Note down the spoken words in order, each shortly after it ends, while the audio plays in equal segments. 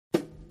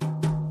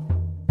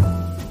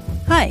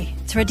Hi,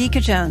 it's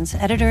Radhika Jones,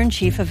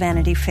 Editor-in-Chief of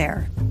Vanity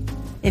Fair.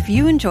 If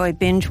you enjoy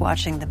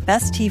binge-watching the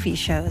best TV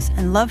shows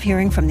and love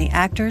hearing from the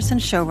actors and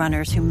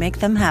showrunners who make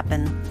them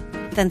happen,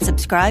 then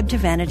subscribe to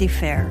Vanity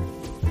Fair.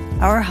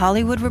 Our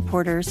Hollywood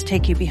reporters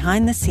take you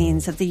behind the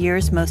scenes of the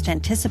year's most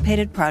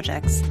anticipated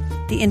projects,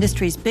 the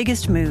industry's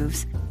biggest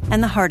moves,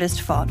 and the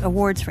hardest-fought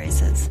awards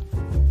races.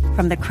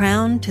 From The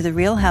Crown to The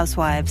Real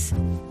Housewives,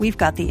 we've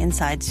got the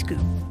inside scoop.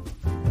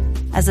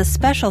 As a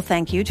special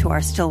thank you to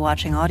our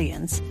still-watching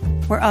audience,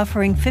 we're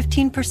offering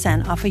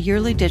 15% off a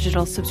yearly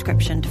digital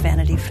subscription to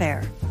Vanity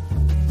Fair.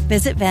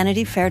 Visit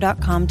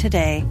vanityfair.com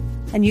today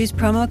and use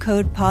promo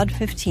code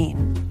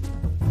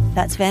POD15.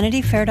 That's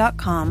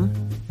vanityfair.com,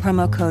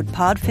 promo code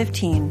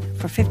POD15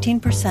 for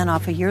 15%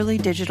 off a yearly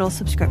digital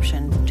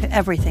subscription to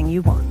everything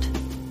you want.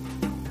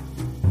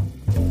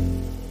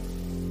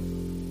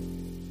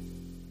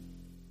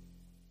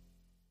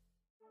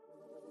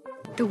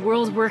 The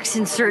world works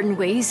in certain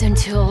ways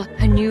until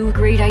a new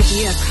great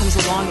idea comes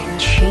along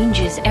and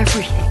changes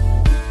everything.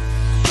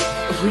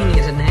 We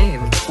need a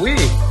name. We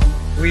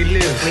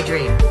live. We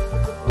dream.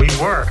 We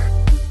work.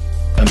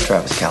 I'm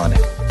Travis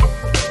Kalanick,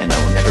 and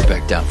I will never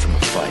back down from a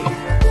fight.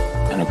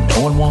 And if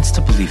no one wants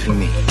to believe in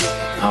me,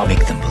 I'll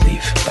make them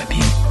believe by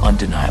being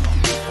undeniable.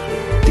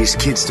 These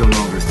kids don't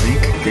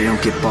overthink. They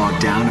don't get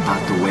bogged down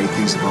about the way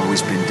things have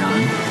always been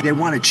done. They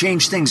want to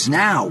change things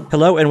now.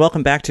 Hello and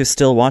welcome back to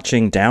Still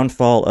Watching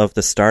Downfall of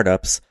the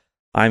Startups.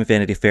 I'm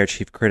Vanity Fair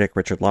Chief Critic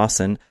Richard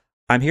Lawson.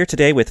 I'm here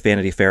today with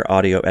Vanity Fair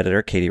Audio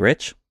Editor Katie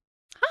Rich.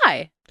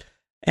 Hi.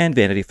 And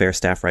Vanity Fair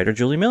Staff Writer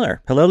Julie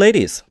Miller. Hello,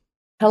 ladies.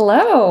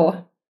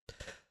 Hello.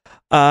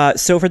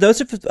 So for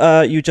those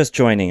of you just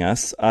joining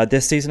us,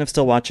 this season of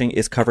Still Watching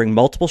is covering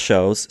multiple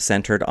shows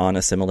centered on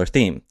a similar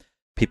theme.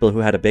 People who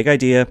had a big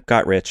idea,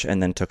 got rich,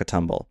 and then took a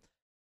tumble.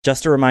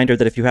 Just a reminder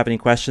that if you have any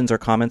questions or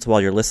comments while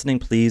you're listening,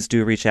 please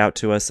do reach out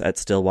to us at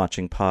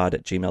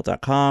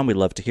stillwatchingpod@gmail.com. We'd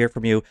love to hear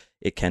from you.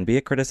 It can be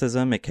a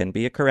criticism. It can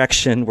be a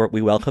correction.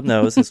 We welcome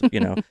those,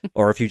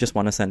 or if you just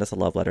want to send us a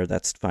love letter,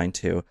 that's fine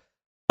too.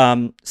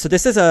 So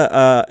this is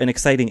an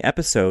exciting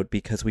episode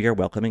because we are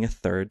welcoming a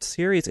third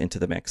series into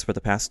the mix. For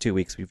the past 2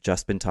 weeks, we've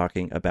just been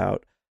talking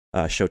about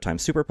Showtime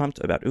Super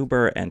Pumped, about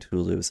Uber, and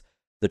Hulu's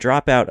The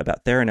Dropout,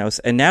 about Theranos,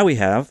 and now we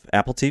have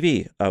Apple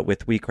TV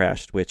with We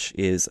Crashed, which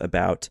is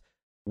about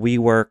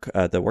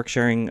WeWork, the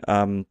work-sharing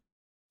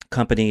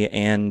company,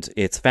 and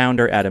its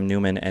founder, Adam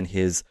Neumann, and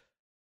his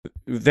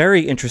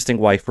very interesting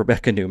wife,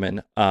 Rebecca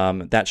Neumann.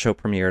 That show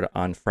premiered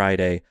on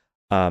Friday.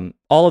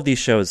 All of these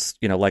shows,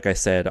 like I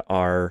said,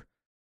 are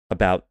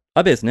about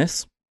a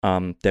business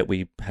that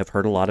we have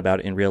heard a lot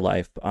about in real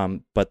life,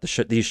 but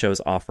these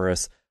shows offer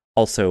us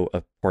also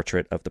a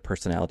portrait of the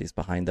personalities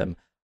behind them.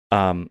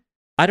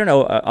 I don't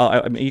know.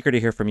 I'm eager to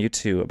hear from you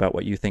two about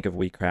what you think of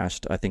We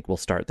Crashed. I think we'll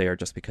start there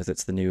just because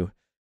it's the new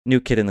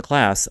kid in the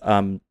class.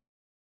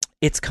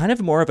 It's kind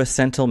of more of a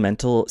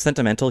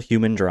sentimental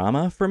human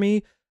drama for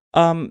me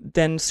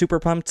than Super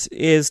Pumped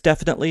is,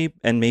 definitely,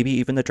 and maybe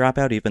even The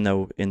Dropout, even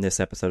though in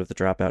this episode of The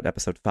Dropout,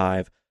 episode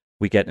 5,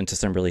 we get into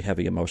some really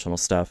heavy emotional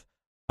stuff.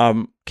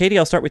 Katie,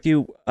 I'll start with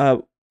you.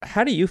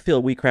 How do you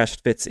feel We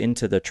Crashed fits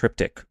into the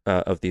triptych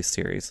of these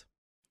series?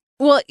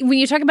 Well, when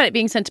you talk about it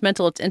being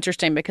sentimental, it's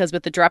interesting because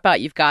with The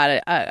Dropout, you've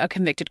got a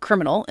convicted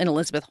criminal in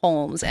Elizabeth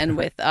Holmes, and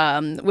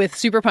with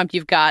Super Pumped,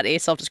 you've got a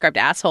self-described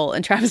asshole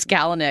in Travis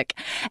Kalanick.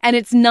 And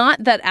it's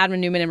not that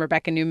Adam Neumann and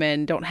Rebecca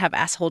Neumann don't have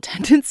asshole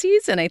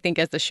tendencies, and I think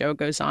as the show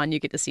goes on, you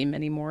get to see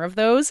many more of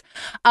those.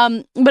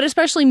 But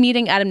especially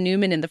meeting Adam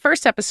Neumann in the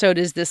first episode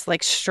is this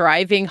like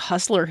striving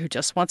hustler who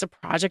just wants a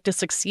project to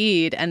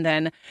succeed, and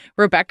then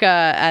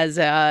Rebecca as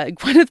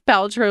Gwyneth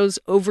Paltrow's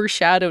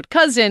overshadowed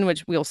cousin,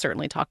 which we'll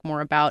certainly talk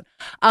more about.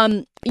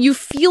 You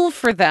feel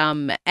for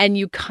them and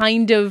you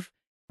kind of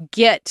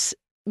get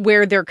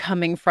where they're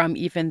coming from,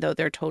 even though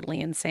they're totally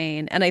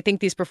insane. And I think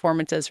these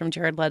performances from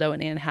Jared Leto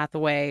and Anne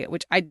Hathaway,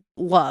 which I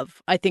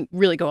love, I think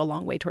really go a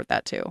long way toward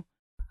that too.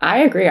 I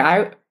agree.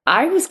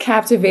 I was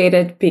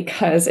captivated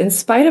because in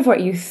spite of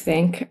what you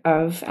think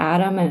of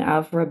Adam and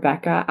of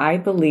Rebecca, I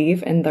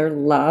believe in their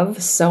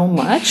love so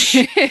much.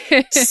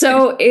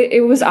 So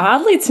it was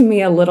oddly to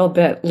me a little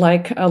bit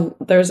like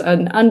there's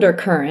an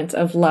undercurrent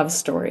of love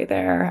story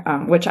there,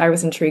 which I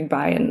was intrigued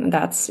by. And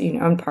that's,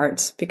 in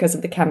parts because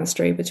of the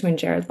chemistry between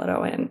Jared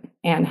Leto and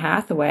Anne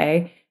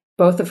Hathaway,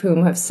 both of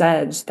whom have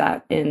said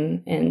that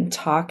in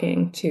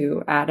talking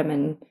to Adam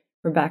and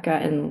Rebecca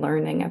and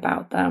learning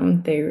about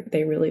them,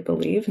 they really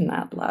believe in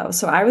that love.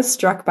 So I was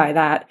struck by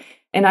that.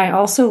 And I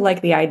also like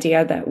the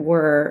idea that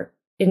we're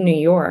in New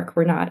York.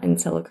 We're not in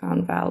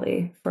Silicon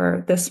Valley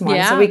for this one.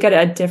 Yeah. So we get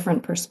a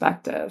different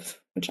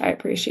perspective, which I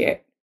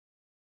appreciate.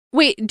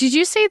 Wait, did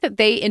you say that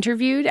they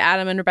interviewed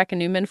Adam and Rebecca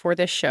Neumann for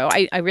this show?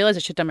 I realized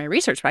I should have done my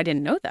research, but I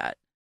didn't know that.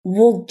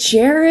 Well,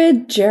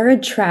 Jared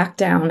tracked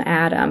down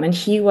Adam, and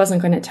he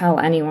wasn't going to tell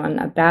anyone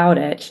about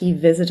it. He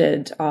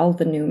visited all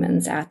the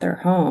Neumanns at their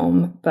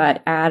home,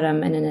 but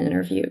Adam, in an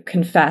interview,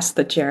 confessed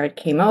that Jared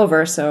came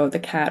over, so the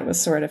cat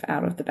was sort of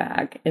out of the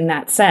bag in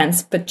that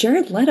sense. But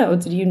Jared Leto,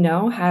 did you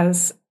know,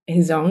 has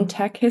his own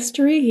tech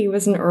history. He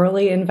was an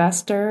early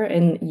investor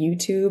in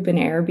YouTube and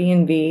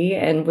Airbnb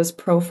and was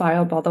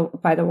profiled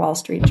by the Wall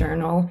Street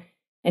Journal.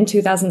 In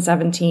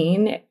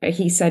 2017,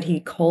 he said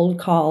he cold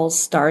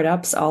calls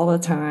startups all the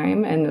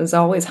time and was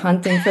always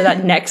hunting for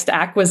that next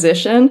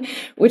acquisition,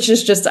 which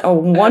is just a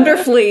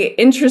wonderfully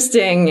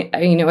interesting,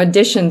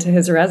 addition to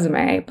his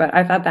resume. But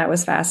I thought that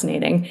was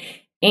fascinating.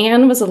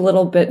 Anne was a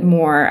little bit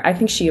more, I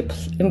think she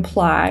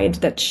implied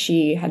that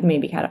she had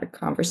maybe had a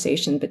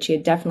conversation, but she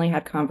had definitely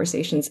had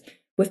conversations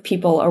with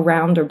people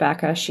around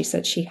Rebecca. She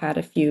said she had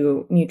a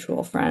few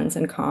mutual friends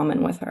in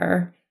common with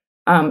her.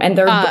 And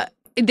they're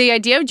the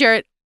idea of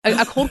Jared.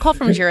 A cold call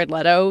from Jared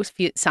Leto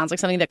sounds like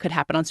something that could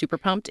happen on Super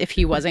Pumped if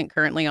he wasn't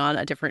currently on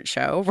a different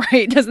show,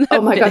 right? Doesn't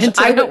that fit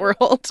into that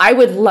world? I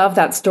would love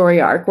that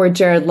story arc where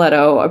Jared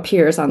Leto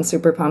appears on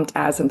Super Pumped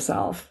as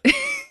himself.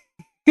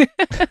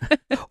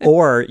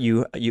 Or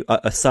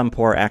some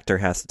poor actor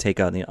has to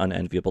take on the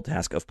unenviable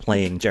task of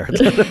playing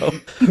Jared Leto,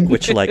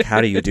 which, like, how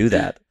do you do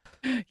that?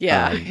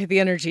 Yeah, the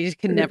energy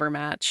can never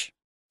match.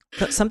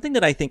 But something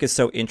that I think is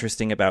so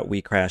interesting about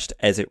We Crashed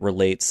as it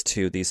relates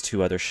to these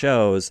two other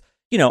shows,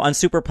 on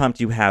Super Pumped,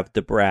 you have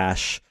the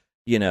brash,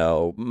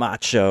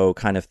 macho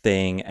kind of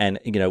thing. And,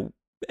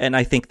 and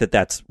I think that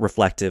that's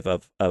reflective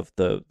of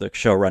the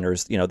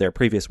showrunners, their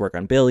previous work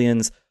on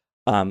Billions.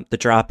 The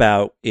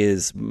Dropout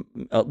is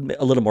a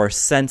little more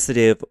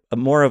sensitive,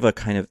 more of a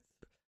kind of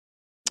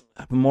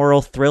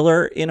moral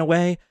thriller in a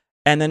way.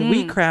 And then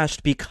We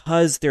Crashed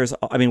because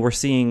we're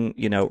seeing,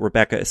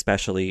 Rebecca,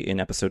 especially in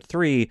episode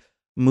 3,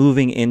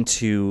 moving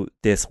into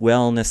this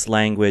wellness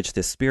language,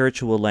 this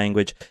spiritual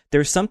language.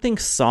 There's something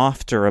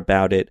softer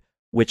about it,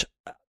 which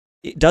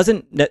it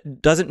doesn't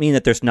mean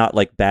that there's not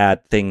like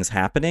bad things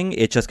happening.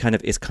 It just kind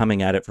of is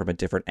coming at it from a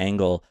different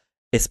angle,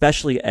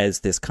 especially as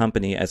this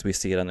company, as we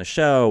see it on the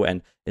show.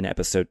 And in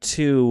episode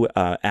 2,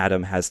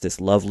 Adam has this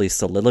lovely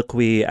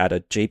soliloquy at a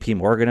JP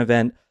Morgan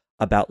event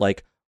about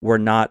like, we're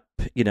not,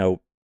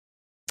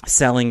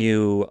 selling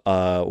you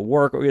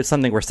work or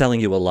something, we're selling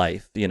you a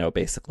life,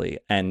 basically.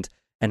 And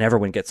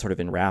everyone gets sort of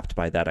enwrapped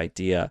by that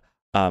idea.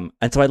 And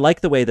so I like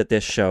the way that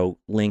this show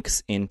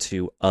links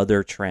into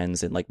other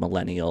trends in like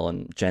millennial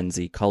and Gen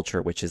Z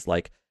culture, which is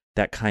like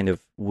that kind of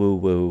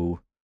woo-woo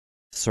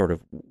sort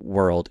of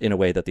world in a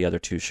way that the other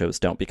two shows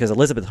don't. Because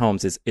Elizabeth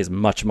Holmes is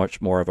much,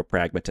 much more of a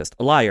pragmatist.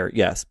 A liar,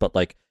 yes, but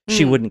like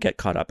she wouldn't get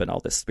caught up in all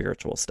this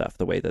spiritual stuff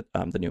the way that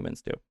the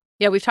Newmans do.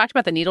 Yeah, we've talked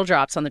about the needle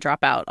drops on The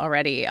Dropout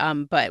already,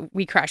 but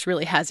We Crash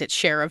really has its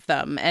share of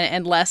them,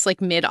 and less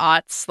like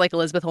mid-aughts like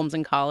Elizabeth Holmes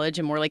in College,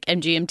 and more like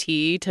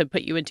MGMT to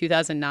put you in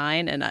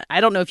 2009. And I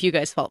don't know if you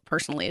guys felt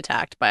personally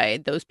attacked by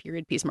those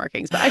period piece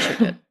markings, but I sure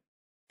did.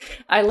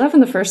 I love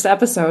in the first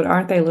episode,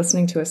 aren't they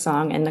listening to a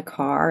song in the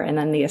car, and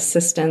then the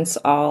assistants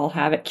all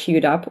have it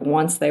queued up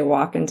once they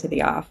walk into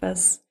the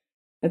office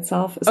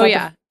itself? It's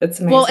it's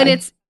amazing. Well, and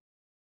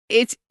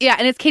it's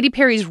Katy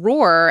Perry's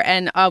Roar,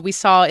 and we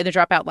saw in The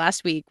Dropout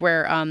last week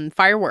where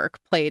Firework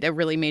played a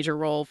really major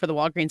role for the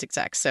Walgreens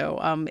execs.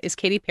 So is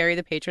Katy Perry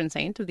the patron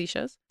saint of these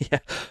shows? Yeah,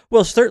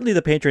 well, certainly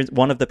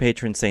one of the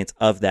patron saints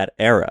of that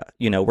era.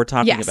 We're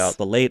talking about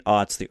the late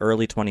aughts, the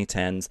early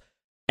 2010s.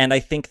 And I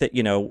think that,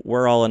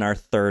 we're all in our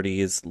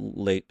 30s,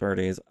 late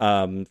 30s,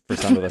 for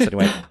some of us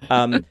anyway.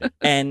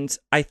 And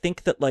I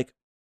think that like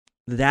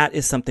that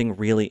is something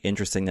really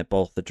interesting that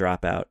both The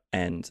Dropout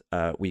and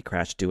We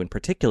Crash do in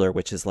particular,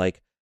 which is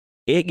like,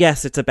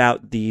 it's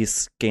about these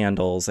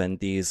scandals and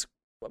these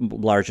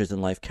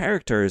larger-than-life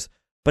characters,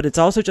 but it's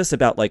also just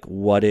about like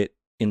what it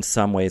in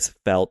some ways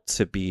felt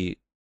to be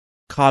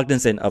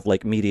cognizant of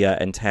like media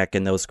and tech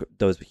and those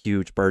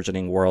huge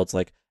burgeoning worlds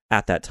like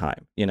at that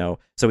time,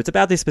 So it's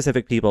about these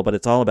specific people, but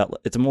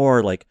it's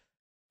more like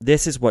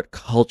this is what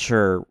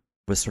culture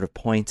was sort of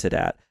pointed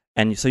at.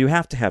 And so you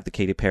have to have the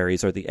Katy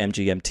Perry's or the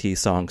MGMT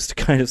songs to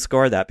kind of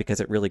score that, because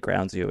it really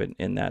grounds you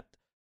in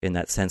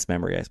that sense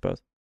memory, I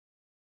suppose.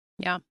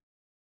 Yeah.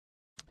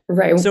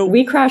 Right. So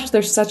We Crashed,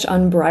 there's such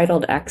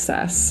unbridled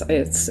excess.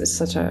 It's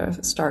such a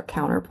stark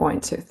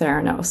counterpoint to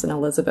Theranos and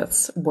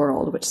Elizabeth's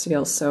world, which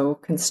feels so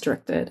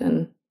constricted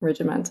and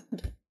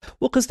regimented.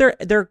 Well, because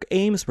their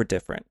aims were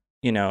different,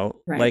 Right.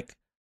 Like,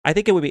 I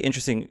think it would be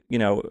interesting,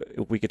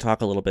 if we could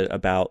talk a little bit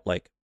about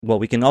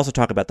we can also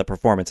talk about the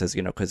performances,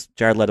 because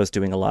Jared Leto's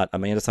doing a lot,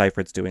 Amanda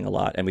Seyfried's doing a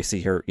lot, and we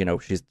see her,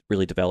 she's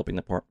really developing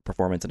the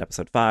performance in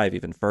episode 5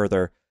 even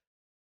further.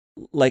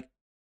 Like,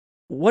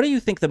 what do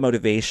you think the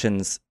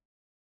motivations,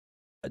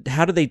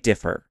 how do they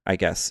differ, I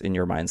guess, in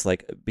your minds?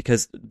 Like,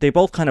 because they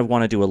both kind of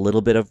want to do a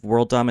little bit of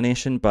world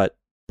domination, but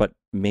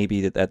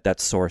maybe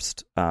that's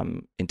sourced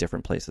in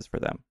different places for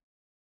them.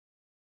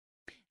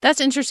 That's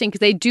interesting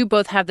because they do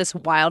both have this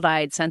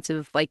wild-eyed sense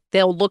of like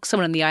they'll look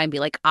someone in the eye and be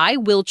like, I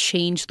will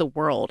change the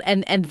world.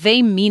 And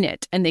they mean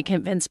it. And they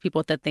convince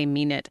people that they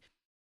mean it.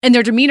 And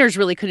their demeanors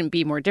really couldn't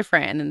be more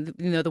different.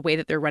 And, the way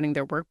that they're running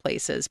their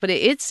workplaces. But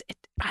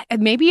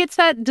maybe it's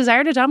that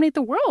desire to dominate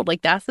the world.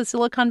 Like that's the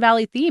Silicon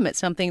Valley theme. It's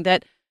something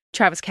that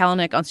Travis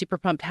Kalanick on Super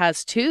Pumped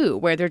has too,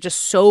 where they're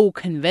just so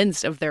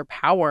convinced of their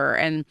power.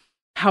 And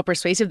how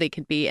persuasive they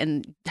could be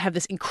and have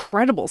this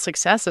incredible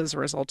success as a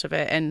result of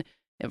it. And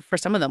for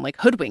some of them, like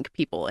hoodwink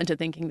people into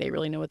thinking they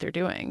really know what they're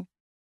doing.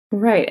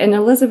 Right. And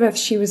Elizabeth,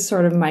 she was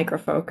sort of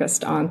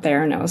micro-focused on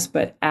Theranos,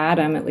 but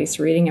Adam, at least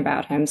reading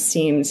about him,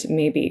 seemed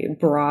maybe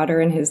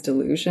broader in his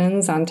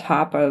delusions. On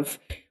top of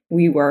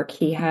WeWork,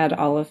 he had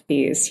all of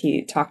these.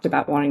 He talked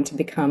about wanting to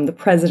become the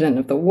president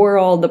of the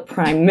world, the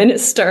prime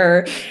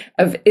minister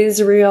of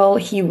Israel.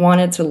 He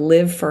wanted to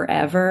live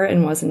forever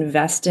and was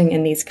investing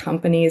in these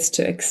companies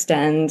to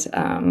extend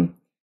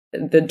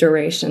the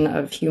duration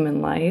of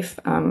human life.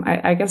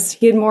 I guess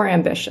he had more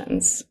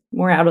ambitions,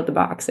 more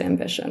out-of-the-box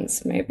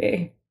ambitions,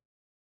 maybe.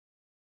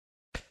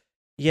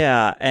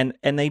 Yeah, and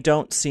they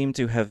don't seem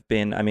to have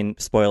been, I mean,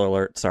 spoiler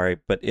alert, sorry,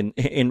 but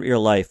in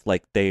real life,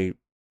 like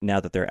now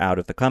that they're out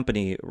of the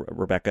company,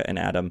 Rebecca and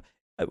Adam,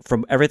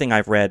 from everything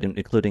I've read,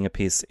 including a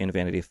piece in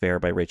Vanity Fair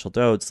by Rachel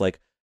Dodds, like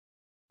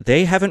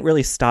they haven't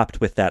really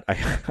stopped with that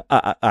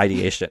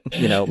ideation,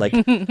 you know,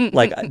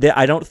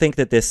 I don't think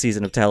that this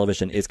season of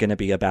television is going to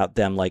be about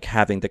them like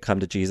having the come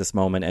to Jesus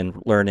moment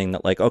and learning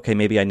that like, okay,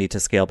 maybe I need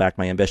to scale back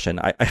my ambition.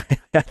 I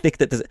think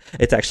that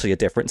it's actually a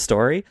different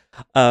story,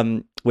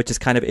 which is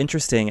kind of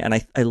interesting. And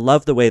I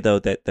love the way though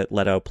that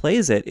Leto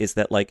plays it is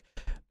that like,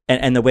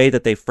 and the way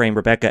that they frame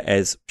Rebecca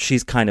as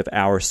she's kind of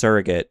our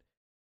surrogate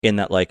in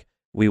that like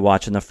we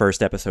watch in the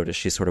first episode as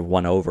she's sort of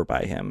won over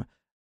by him.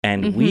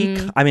 And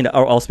I mean,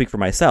 I'll speak for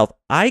myself.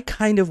 I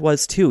kind of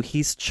was too.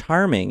 He's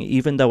charming,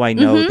 even though I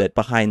know that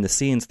behind the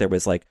scenes there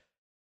was like,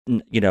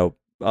 you know,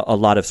 a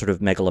lot of sort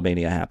of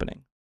megalomania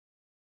happening.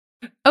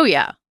 Oh,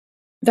 yeah.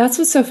 That's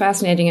what's so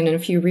fascinating. And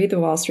if you read the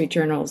Wall Street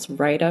Journal's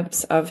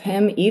write-ups of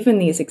him, even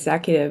these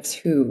executives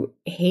who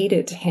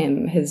hated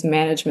him, his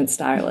management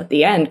style at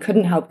the end,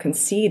 couldn't help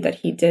concede that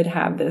he did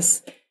have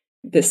this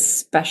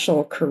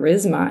special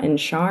charisma and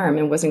charm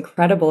and was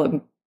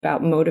incredible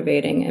about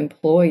motivating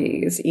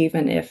employees,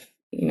 even if,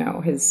 you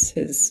know,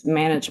 his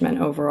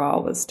management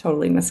overall was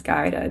totally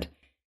misguided.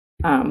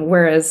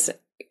 Whereas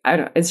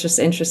it's just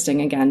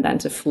interesting, again, then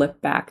to flip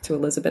back to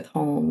Elizabeth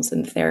Holmes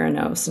and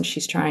Theranos, and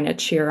she's trying to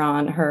cheer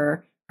on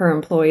her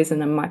employees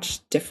in a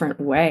much different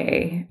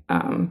way.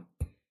 And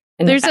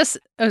there's this.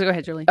 Oh, go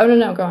ahead, Julie. Oh,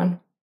 no, go on.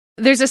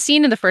 There's a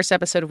scene in the first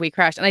episode of We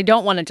Crashed, and I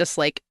don't want to just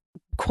like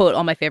quote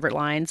all my favorite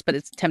lines, but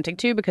it's tempting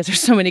to because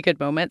there's so many good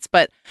moments.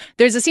 But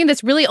there's a scene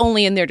that's really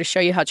only in there to show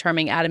you how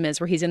charming Adam is,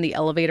 where he's in the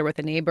elevator with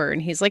a neighbor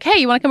and he's like, hey,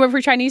 you want to come over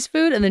for Chinese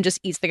food? And then just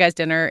eats the guy's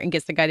dinner and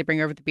gets the guy to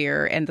bring over the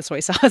beer and the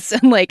soy sauce.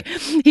 And like,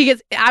 he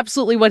gets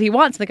absolutely what he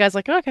wants. And the guy's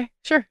like, oh, okay,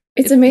 sure.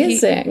 It's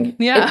amazing.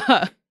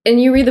 Yeah.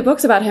 And you read the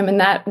books about him, and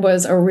that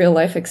was a real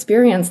life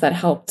experience that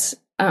helped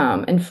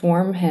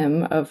inform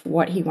him of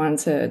what he wanted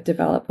to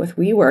develop with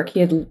WeWork.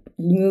 He had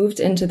moved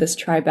into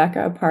this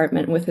Tribeca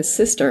apartment with his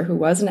sister, who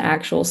was an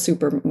actual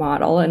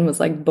supermodel and was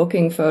like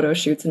booking photo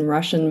shoots in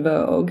Russian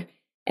Vogue.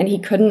 And he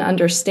couldn't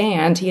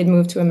understand. He had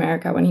moved to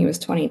America when he was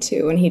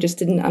 22, and he just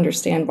didn't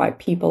understand why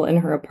people in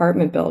her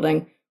apartment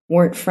building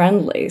weren't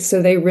friendly.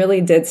 So they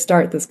really did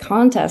start this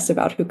contest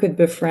about who could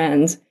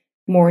befriend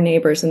more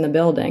neighbors in the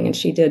building, and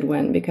she did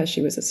win because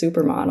she was a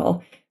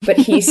supermodel. But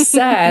he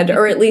said,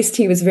 or at least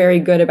he was very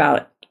good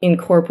about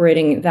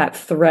incorporating that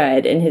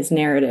thread in his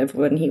narrative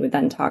when he would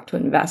then talk to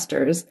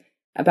investors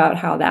about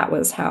how that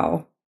was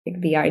how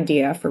the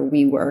idea for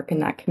WeWork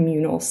and that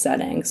communal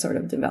setting sort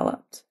of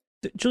developed.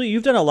 Julie,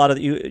 you've done a lot of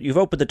you've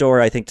opened the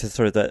door, I think, to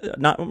sort of we're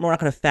not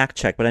going to fact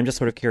check, but I'm just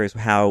sort of curious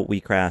how We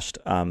Crashed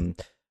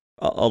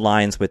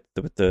aligns with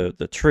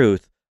the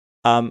truth.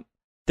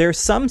 There's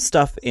some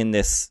stuff in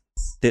these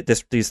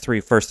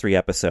first three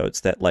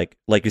episodes that like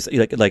you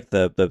said, like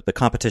the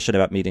competition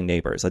about meeting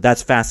neighbors. Like,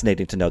 that's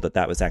fascinating to know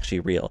that was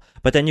actually real.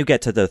 But then you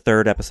get to the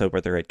third episode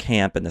where they're at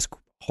camp and this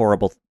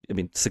horrible,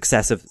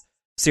 successive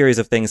series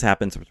of things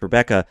happens with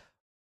Rebecca.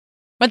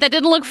 But that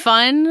didn't look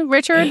fun,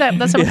 Richard? That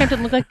summer camp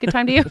didn't look like a good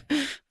time to you?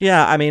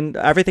 Yeah, I mean,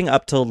 everything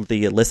up till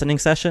the listening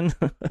session.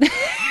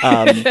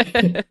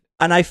 And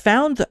I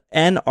found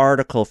an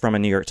article from a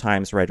New York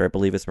Times writer, I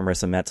believe it's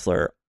Marissa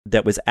Metzler,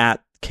 that was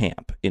at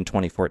camp in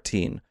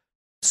 2014.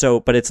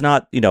 So, but it's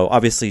not,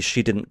 obviously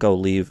she didn't go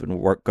leave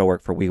and go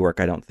work for WeWork,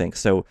 I don't think.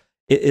 So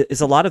it's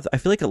a lot of, I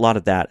feel like a lot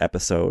of that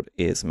episode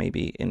is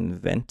maybe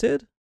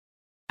invented.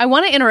 I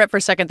want to interrupt for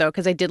a second, though,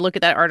 because I did look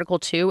at that article,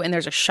 too, and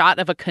there's a shot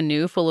of a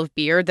canoe full of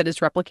beer that is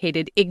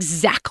replicated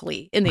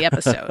exactly in the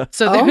episode.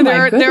 So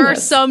there are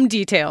some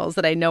details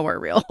that I know are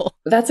real.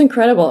 That's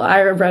incredible.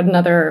 I read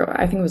another,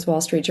 I think it was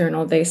Wall Street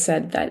Journal, they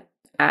said that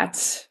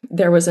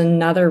there was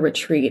another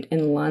retreat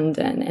in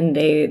London, and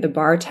the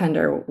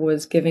bartender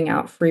was giving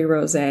out free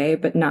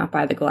rosé, but not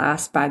by the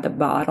glass, by the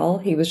bottle.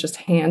 He was just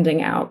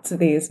handing out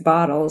these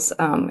bottles.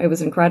 It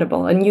was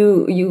incredible. And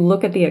you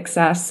look at the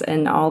excess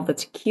and all the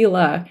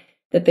tequila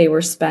that they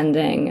were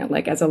spending,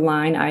 like as a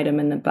line item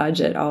in the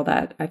budget, all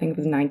that, I think it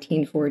was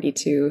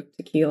 1942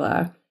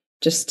 tequila.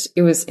 Just,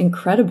 it was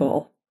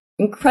incredible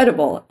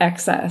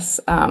excess.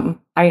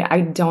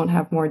 I don't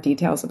have more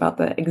details about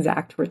the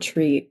exact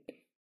retreat.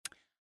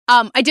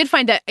 I did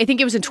find that, I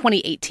think it was in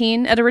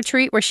 2018 at a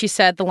retreat where she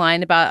said the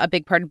line about a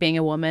big part of being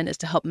a woman is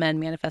to help men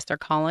manifest their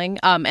calling.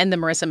 And the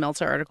Marissa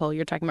Meltzer article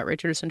you're talking about,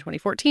 Richard, is in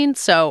 2014.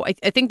 So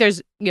I think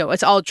there's,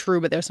 it's all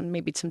true, but there's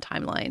maybe some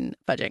timeline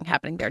fudging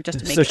happening there just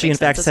to make So it she make in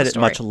fact sense said as it a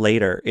much story.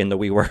 later in the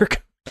WeWork.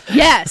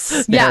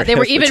 Yes. Yeah. They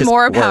were even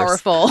more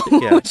powerful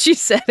when she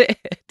said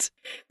it.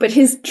 But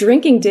his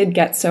drinking did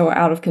get so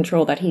out of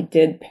control that he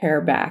did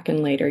pare back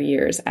in later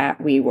years at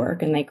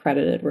WeWork, and they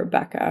credited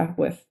Rebecca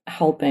with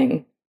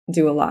helping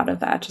do a lot of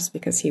that just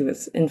because he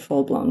was in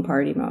full-blown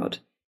party mode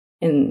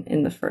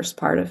in the first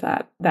part of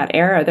that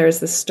era. There's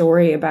this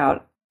story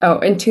about,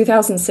 in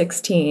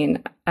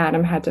 2016,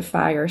 Adam had to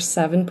fire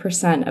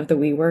 7% of the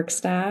WeWork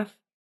staff.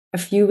 A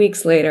few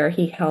weeks later,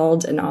 he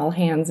held an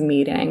all-hands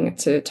meeting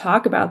to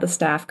talk about the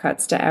staff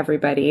cuts to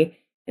everybody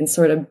and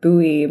sort of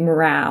buoy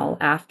morale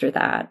after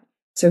that.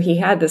 So he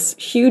had this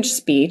huge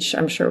speech.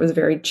 I'm sure it was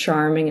very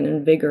charming and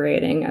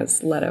invigorating,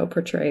 as Leto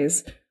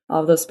portrays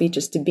all of those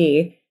speeches to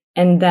be.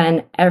 And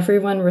then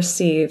everyone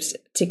received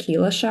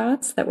tequila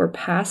shots that were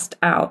passed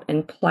out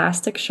in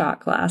plastic shot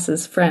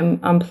glasses from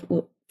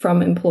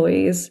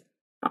employees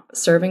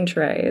serving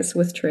trays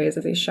with trays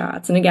of these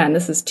shots. And again,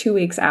 this is 2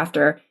 weeks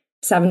after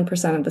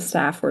 7% of the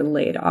staff were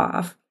laid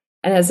off.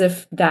 And as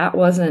if that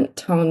wasn't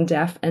tone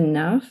deaf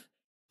enough,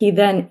 he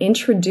then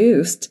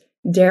introduced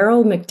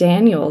Daryl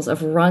McDaniels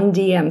of Run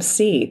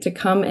DMC to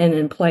come in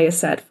and play a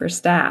set for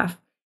staff.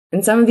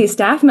 And some of these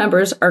staff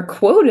members are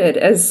quoted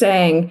as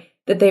saying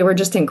that they were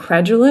just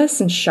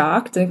incredulous and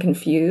shocked and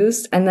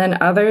confused. And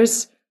then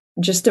others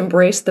just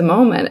embraced the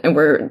moment and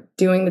were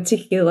doing the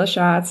tequila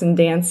shots and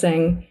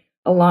dancing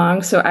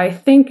along. So I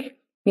think,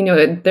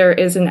 there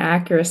is an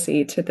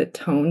accuracy to the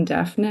tone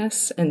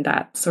deafness and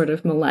that sort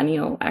of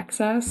millennial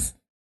excess.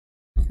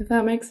 If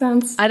that makes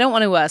sense. I don't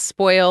want to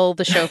spoil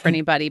the show for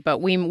anybody, but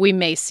we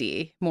may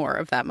see more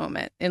of that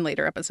moment in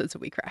later episodes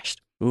of We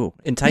Crashed. Ooh,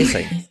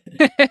 enticing.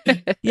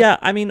 Yeah,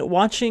 I mean,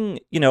 watching,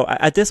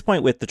 at this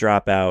point with The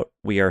Dropout,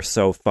 we are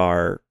so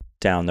far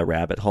down the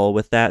rabbit hole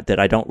with that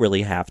I don't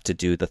really have to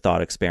do the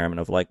thought experiment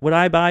of like, would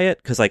I buy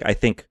it? Because I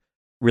think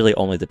really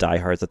only the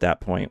diehards at that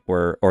point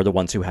were, or the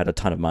ones who had a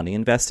ton of money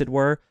invested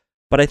were.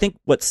 But I think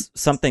what's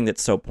something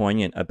that's so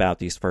poignant about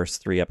these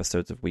first 3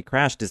 episodes of We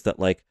Crashed is that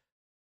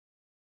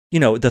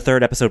the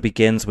third episode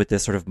begins with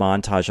this sort of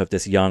montage of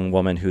this young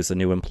woman who's a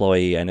new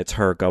employee, and it's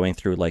her going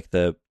through like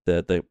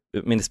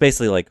it's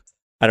basically like,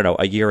 I don't know,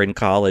 a year in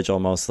college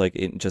almost, like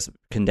just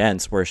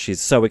condensed, where she's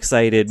so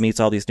excited,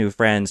 meets all these new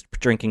friends,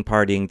 drinking,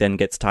 partying, then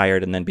gets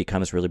tired, and then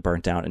becomes really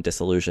burnt out and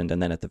disillusioned,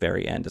 and then at the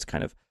very end is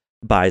kind of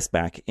buys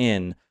back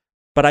in.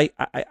 But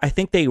I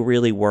think they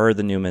really were,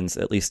 the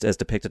Newmans, at least as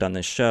depicted on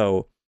this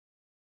show,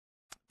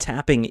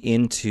 tapping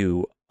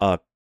into a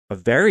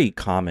very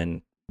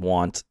common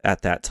want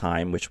at that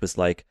time, which was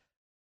like,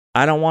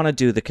 I don't want to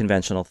do the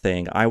conventional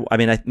thing. I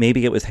mean,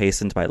 maybe it was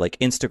hastened by like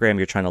Instagram.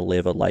 You're trying to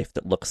live a life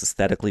that looks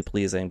aesthetically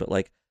pleasing, but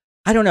like,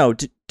 I don't know.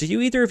 Do you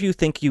either of you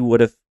think you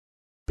would have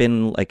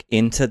been like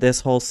into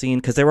this whole scene?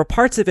 Because there were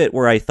parts of it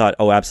where I thought,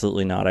 oh,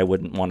 absolutely not. I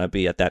wouldn't want to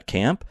be at that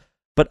camp.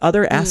 But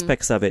other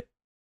aspects of it,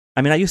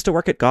 I mean, I used to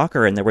work at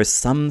Gawker, and there was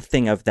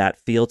something of that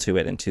feel to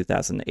it in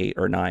 2008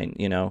 or 9.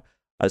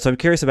 So I'm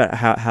curious about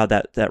how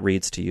that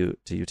reads to you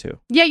too.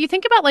 Yeah, you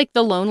think about like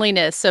the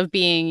loneliness of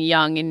being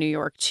young in New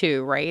York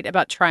too, right?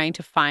 About trying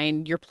to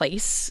find your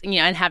place,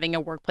 and having a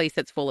workplace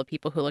that's full of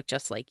people who look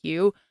just like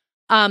you.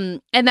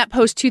 And that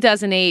post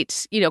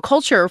 2008,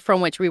 culture from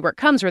which WeWork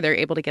comes, where they're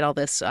able to get all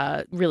this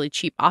really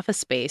cheap office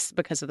space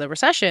because of the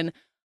recession.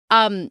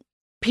 A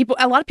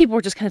lot of people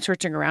were just kind of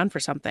searching around for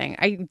something.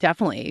 I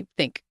definitely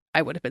think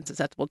I would have been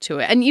susceptible to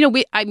it.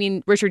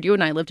 And, Richard, you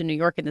and I lived in New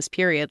York in this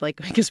period, like,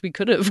 because we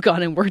could have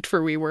gone and worked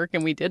for WeWork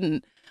and we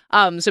didn't.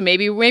 So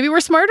maybe we're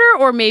smarter,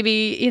 or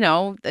maybe,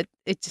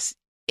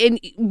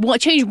 it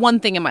changed one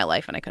thing in my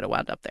life and I could have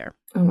wound up there.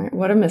 Oh my,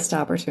 what a missed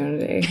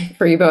opportunity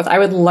for you both. I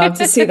would love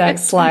to see that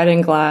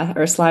sliding glass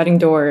or sliding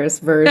doors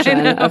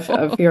version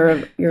of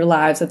your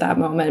lives at that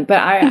moment. But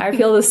I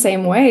feel the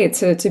same way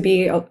to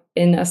be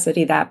in a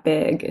city that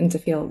big and to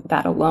feel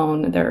that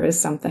alone. There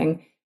is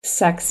something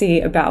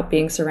sexy about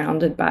being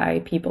surrounded by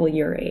people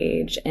your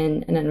age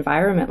in an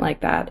environment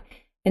like that.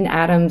 And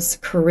Adam's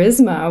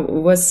charisma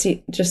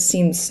just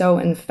seemed so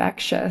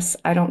infectious.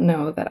 I don't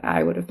know that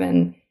I would have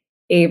been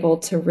able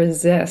to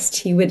resist.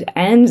 He would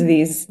end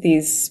these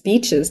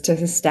speeches to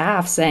his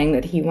staff saying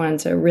that he wanted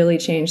to really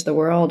change the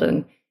world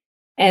and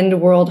end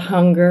world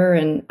hunger.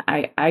 And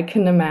I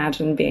can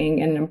imagine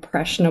being an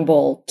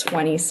impressionable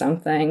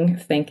 20-something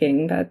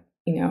thinking that,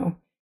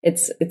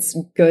 it's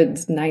good,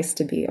 nice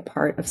to be a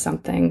part of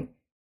something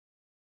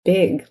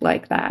big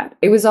like that.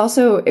 It was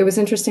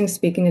interesting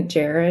speaking to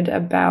Jared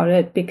about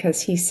it,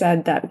 because he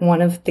said that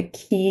one of the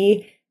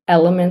key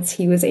elements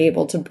he was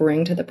able to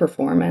bring to the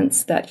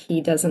performance that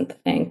he doesn't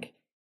think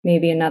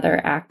maybe another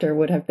actor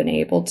would have been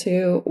able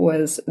to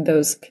was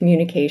those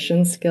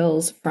communication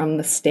skills from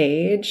the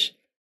stage,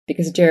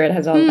 because Jared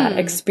has all that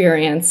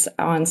experience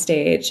on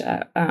stage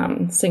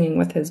singing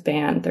with his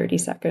band 30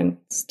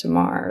 Seconds to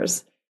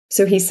Mars.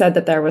 So he said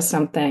that there was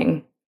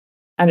something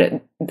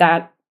And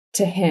that,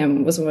 to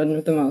him, was one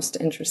of the most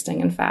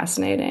interesting and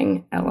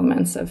fascinating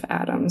elements of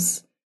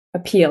Adam's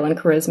appeal and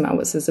charisma,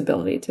 was his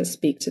ability to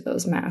speak to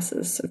those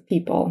masses of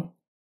people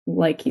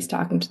like he's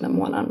talking to them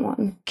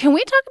one-on-one. Can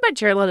we talk about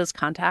Jared Leto's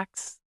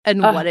contacts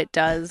and what it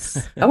does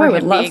I for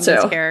would him love being to.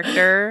 this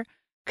character?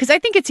 Because I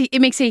think it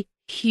makes a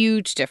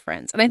huge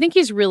difference. And I think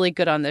he's really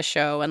good on this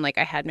show. And like,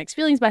 I had mixed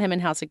feelings about him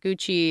in House of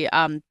Gucci.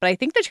 But I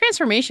think the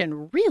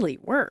transformation really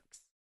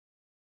works.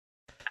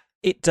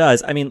 It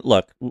does. I mean,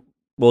 look,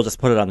 we'll just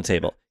put it on the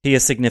table. He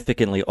is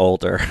significantly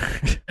older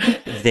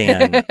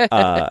than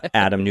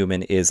Adam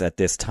Newman is at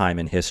this time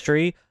in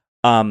history.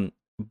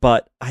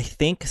 But I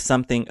think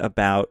something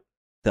about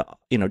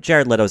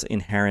Jared Leto's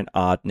inherent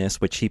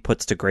oddness, which he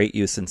puts to great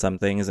use in some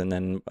things, and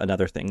then in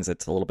other things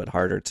it's a little bit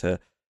harder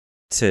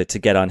to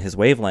get on his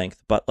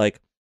wavelength. But like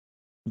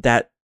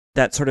that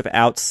sort of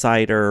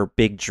outsider,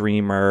 big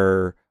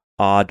dreamer,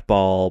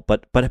 oddball,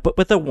 but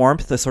with the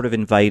warmth, the sort of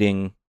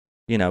inviting,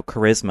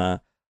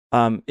 charisma,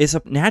 is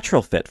a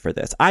natural fit for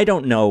this. I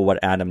don't know what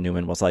Adam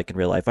Newman was like in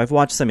real life. I've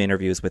watched some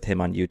interviews with him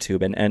on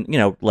YouTube,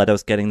 and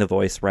Leto's getting the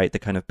voice right, the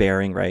kind of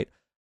bearing right.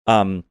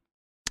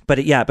 But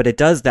it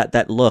does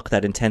that look,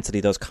 that intensity,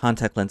 those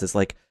contact lenses,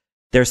 like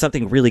there's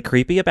something really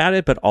creepy about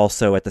it, but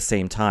also at the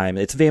same time,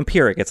 it's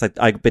vampiric. It's like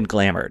I've been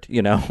glamored,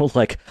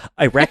 like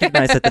I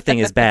recognize that the thing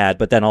is bad,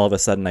 but then all of a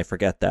sudden I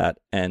forget that.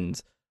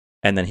 And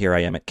then here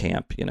I am at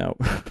camp,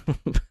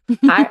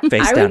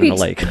 face down in a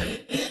lake.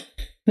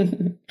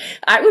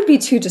 I would be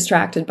too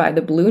distracted by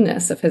the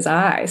blueness of his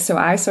eyes. So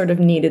I sort of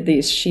needed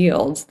these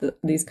shields,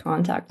 these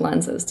contact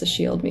lenses to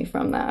shield me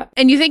from that.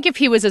 And you think if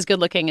he was as good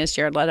looking as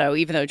Jared Leto,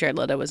 even though Jared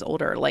Leto was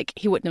older, like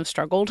he wouldn't have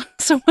struggled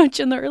so much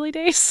in the early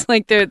days?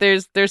 Like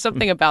there's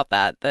something about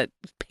that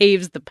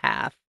paves the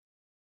path.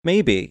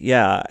 Maybe,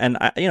 yeah. And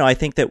I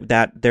think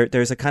that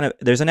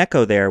there's an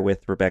echo there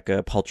with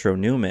Rebecca Paltrow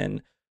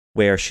Newman,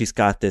 where she's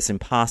got this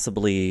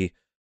impossibly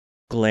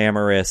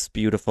glamorous,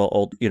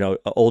 beautiful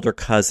older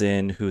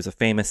cousin who's a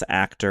famous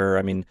actor.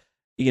 I mean,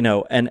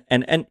 and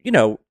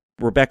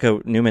Rebecca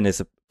Newman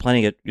is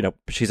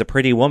she's a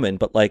pretty woman,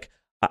 but like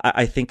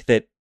I think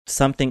that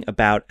something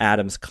about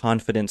Adam's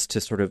confidence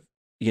to sort of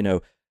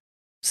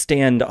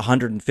stand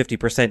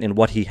 150% in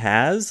what he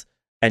has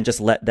and just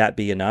let that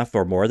be enough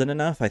or more than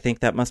enough. I think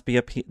that must be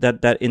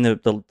that in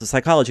the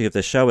psychology of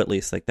the show, at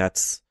least, like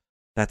that's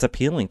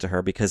appealing to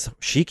her, because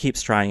she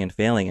keeps trying and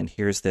failing, and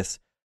here's this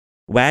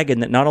wagon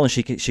that not only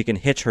she can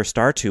hitch her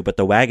star to, but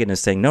the wagon is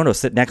saying, no,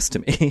 sit next to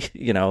me.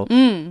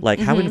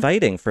 How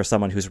inviting for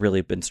someone who's really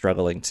been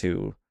struggling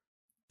to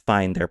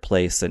find their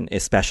place, and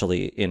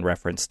especially in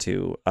reference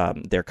to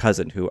their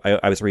cousin, who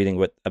I was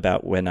reading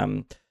about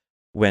when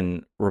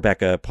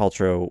Rebecca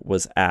Paltrow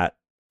was at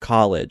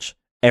college,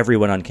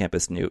 everyone on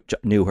campus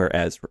knew her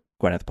as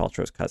Gwyneth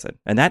Paltrow's cousin,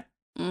 and that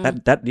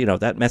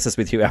messes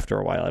with you after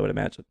a while, I would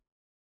imagine.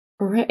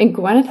 Right. And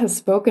Gwyneth has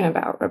spoken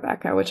about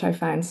Rebecca, which I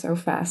find so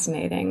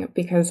fascinating,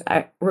 because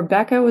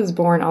Rebecca was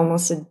born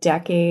almost a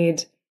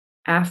decade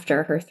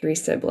after her three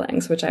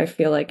siblings, which I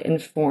feel like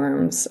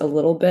informs a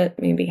little bit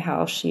maybe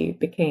how she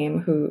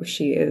became who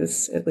she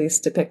is, at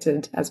least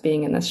depicted as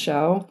being in this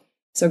show.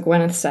 So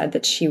Gwyneth said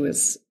that she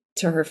was,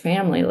 to her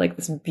family, like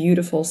this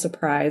beautiful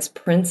surprise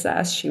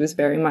princess. She was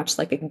very much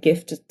like a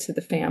gift to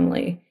the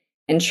family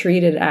and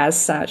treated as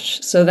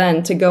such. So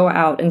then to go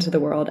out into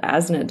the world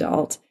as an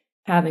adult,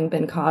 having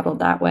been coddled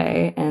that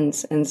way and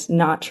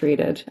not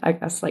treated, I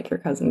guess, like your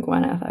cousin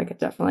Gwyneth, I could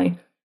definitely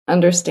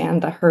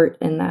understand the hurt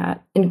in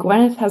that. And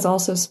Gwyneth has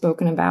also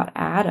spoken about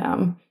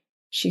Adam.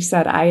 She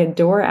said, I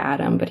adore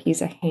Adam, but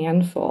he's a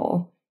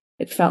handful.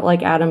 It felt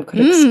like Adam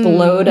could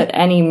explode at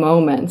any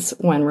moment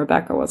when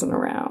Rebecca wasn't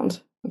around,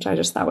 which I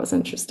just thought was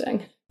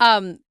interesting.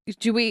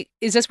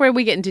 Is this where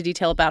we get into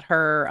detail about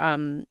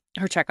her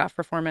Chekhov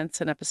performance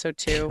in episode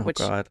 2, which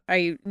God.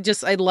 I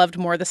loved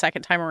more the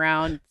second time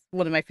around.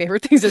 One of my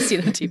favorite things I've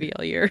seen on TV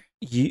all year.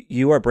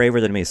 You are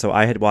braver than me. So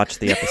I had watched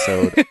the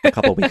episode a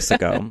couple weeks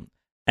ago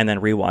and then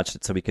rewatched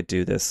it so we could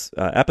do this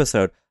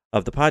episode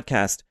of the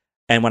podcast.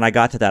 And when I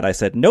got to that, I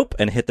said, nope,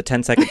 and hit the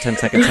 10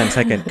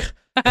 second.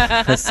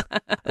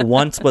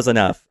 Once was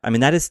enough. I mean,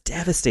 that is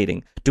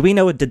devastating. Do we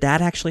know, did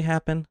that actually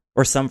happen?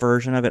 Or some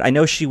version of it? I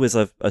know she was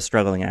a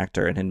struggling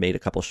actor and had made a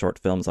couple short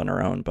films on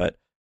her own, but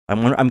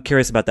I'm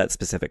curious about that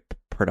specific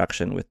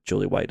production with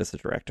Julie White as the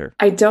director.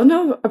 I don't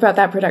know about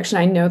that production.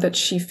 I know that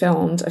she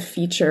filmed a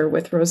feature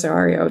with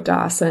Rosario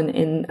Dawson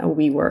in a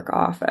WeWork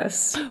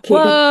office.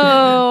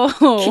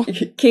 Whoa!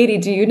 Katie,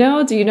 do you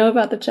know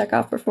about the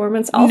Chekhov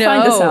performance? I'll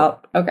find this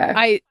out.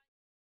 Okay.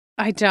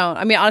 I don't.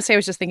 I mean, honestly, I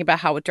was just thinking about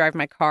how it would drive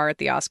my car at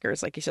the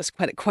Oscars. Like, it's just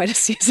quite a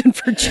season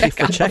for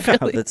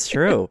Chekhov. Really. That's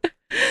true.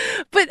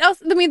 But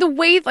also, I mean, the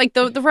way, like,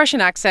 the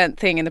Russian accent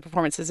thing in the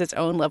performance is its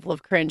own level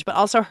of cringe, but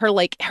also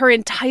her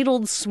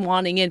entitled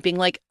swanning in, being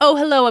like, oh,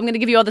 hello, I'm going to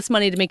give you all this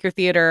money to make your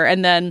theater.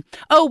 And then,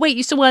 oh, wait,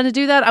 you still want to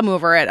do that? I'm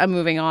over it. I'm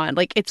moving on.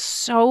 Like, it's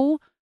so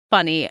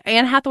funny.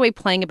 Anne Hathaway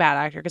playing a bad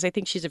actor, because I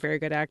think she's a very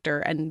good actor.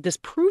 And this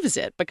proves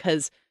it,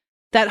 because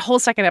that whole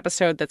second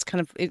episode that's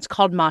kind of, it's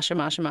called Masha,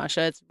 Masha,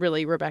 Masha. It's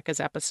really Rebecca's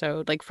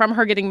episode. Like from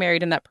her getting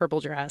married in that purple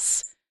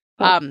dress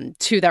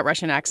to that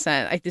Russian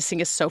accent. I just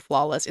think is so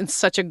flawless and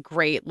such a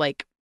great,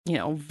 like, you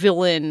know,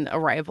 villain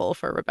arrival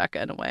for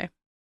Rebecca in a way.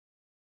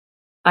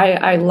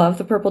 I love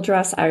the purple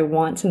dress. I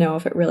want to know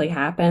if it really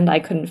happened. I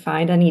couldn't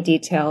find any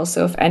details.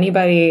 So if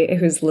anybody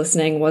who's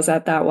listening was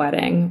at that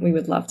wedding, we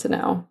would love to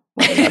know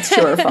whether that's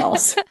true or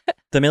false.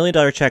 The $1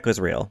 million check was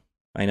real.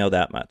 I know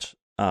that much,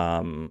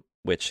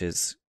 which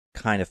is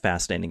kind of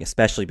fascinating,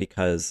 especially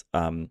because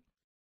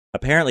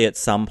apparently at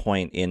some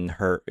point in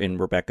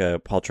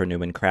Rebecca Paltrow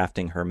Newman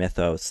crafting her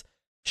mythos,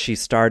 she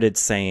started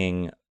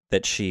saying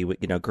that she,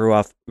 you know, grew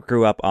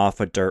up off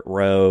a dirt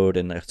road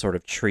and a sort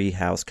of tree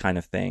house kind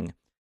of thing.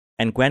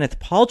 And Gwyneth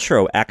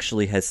Paltrow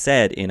actually has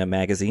said in a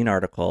magazine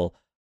article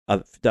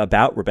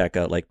about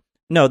Rebecca, like,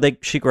 no,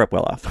 she grew up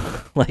well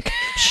off. Like,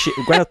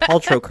 Gwyneth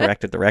Paltrow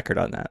corrected the record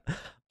on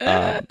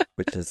that,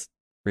 which is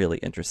really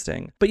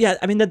interesting. But yeah,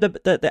 I mean,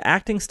 the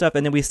acting stuff,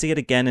 and then we see it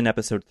again in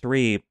episode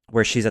 3,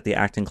 where she's at the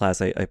acting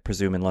class, I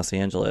presume, in Los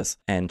Angeles,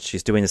 and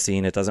she's doing the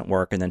scene, it doesn't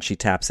work, and then she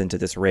taps into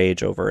this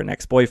rage over an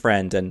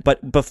ex-boyfriend.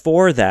 But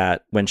before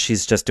that, when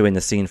she's just doing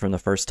the scene from the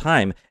first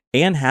time,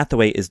 Anne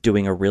Hathaway is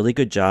doing a really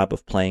good job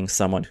of playing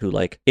someone who,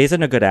 like,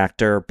 isn't a good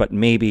actor, but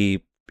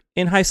maybe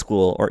in high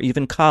school or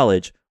even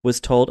college was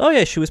told, oh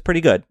yeah, she was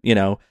pretty good, you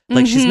know?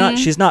 Like, she's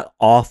not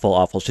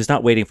awful. She's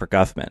not Waiting for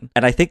Guffman.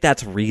 And I think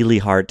that's really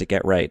hard to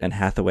get right, and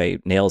Hathaway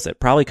nails it,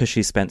 probably because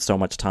she spent so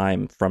much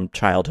time from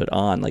childhood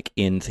on, like,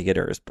 in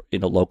theaters,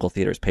 in local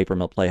theaters, Paper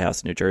Mill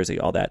Playhouse, New Jersey,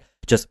 all that,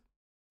 just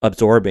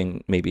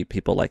absorbing maybe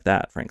people like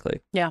that, frankly.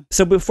 Yeah.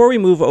 So before we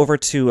move over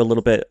to a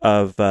little bit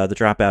of The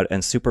Dropout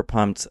and Super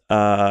Pumped,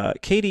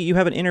 Katie, you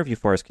have an interview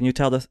for us. Can you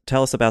tell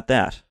us about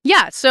that?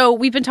 Yeah. So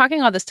we've been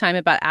talking all this time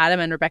about Adam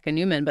and Rebecca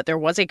Newman, but there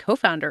was a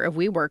co-founder of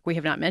WeWork we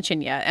have not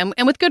mentioned yet,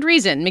 and with good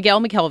reason.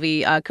 Miguel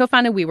McKelvey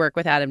co-founded WeWork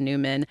with Adam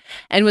Newman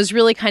and was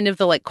really kind of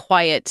the, like,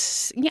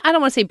 quiet, I don't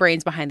want to say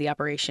brains behind the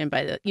operation,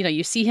 but, you know,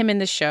 you see him in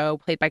the show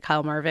played by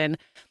Kyle Marvin,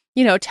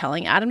 you know,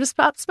 telling Adam to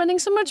stop spending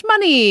so much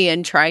money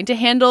and trying to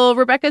handle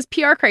Rebecca's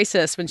PR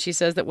crisis when she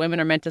says that women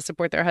are meant to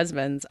support their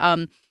husbands.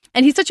 And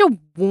he's such a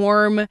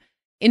warm,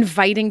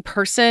 inviting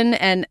person.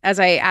 And as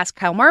I asked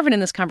Kyle Marvin in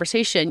this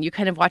conversation, you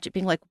kind of watch it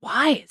being like,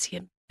 why is he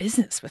in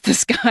business with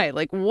this guy?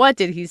 Like, what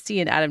did he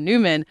see in Adam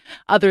Newman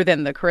other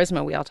than the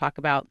charisma we all talk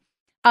about?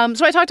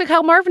 So I talked to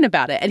Kyle Marvin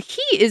about it, and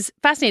he is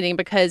fascinating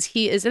because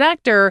he is an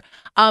actor.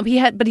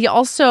 But he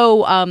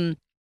also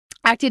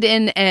acted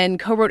in and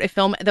co-wrote a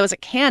film that was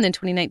at Cannes in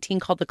 2019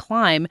 called The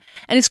Climb,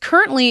 and is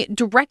currently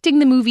directing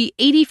the movie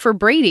 80 for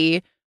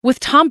Brady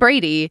with Tom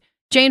Brady,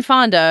 Jane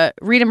Fonda,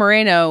 Rita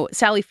Moreno,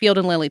 Sally Field,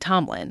 and Lily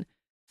Tomlin.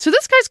 So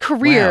this guy's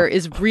career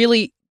is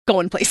really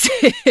going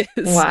places.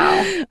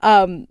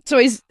 Wow. So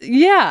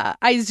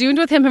I zoomed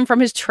with him from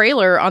his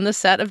trailer on the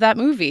set of that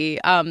movie,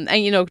 and,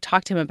 you know,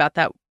 talked to him about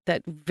that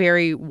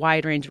very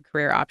wide range of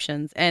career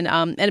options, and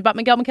about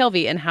Miguel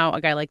McKelvey and how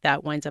a guy like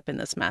that winds up in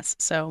this mess.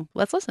 So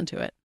let's listen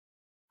to it.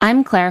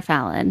 I'm Claire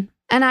Fallon.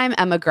 And I'm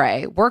Emma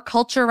Gray. We're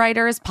culture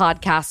writers,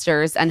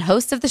 podcasters, and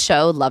hosts of the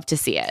show Love to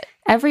See It.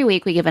 Every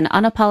week, we give an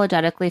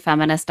unapologetically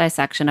feminist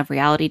dissection of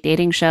reality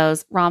dating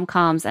shows,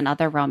 rom-coms, and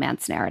other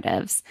romance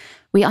narratives.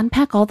 We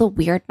unpack all the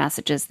weird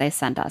messages they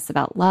send us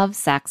about love,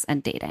 sex,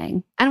 and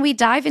dating. And we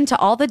dive into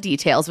all the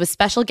details with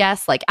special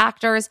guests like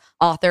actors,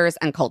 authors,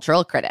 and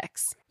cultural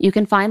critics. You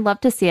can find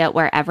Love to See It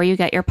wherever you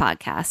get your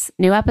podcasts.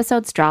 New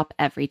episodes drop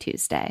every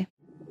Tuesday.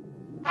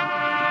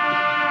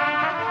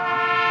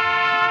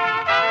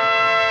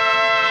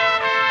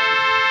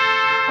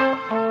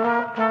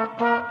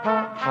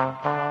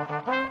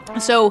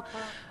 So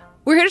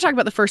we're here to talk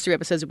about the first 3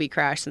 episodes of We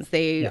Crash, since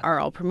they are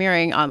all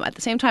premiering at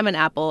the same time on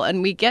Apple.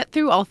 And we get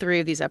through all 3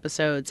 of these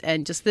episodes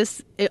and just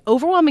this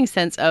overwhelming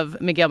sense of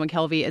Miguel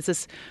McKelvey as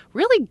this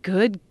really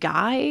good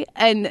guy.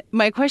 And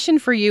my question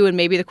for you, and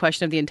maybe the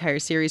question of the entire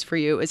series for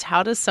you, is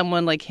how does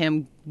someone like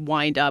him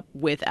wind up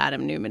with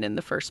Adam Newman in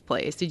the first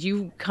place? Did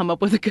you come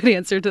up with a good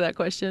answer to that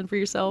question for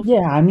yourself? Yeah,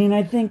 I mean,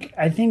 I think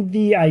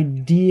the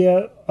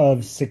idea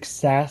of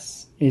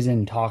success is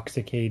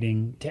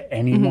intoxicating to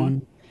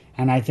anyone. Mm-hmm.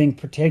 And I think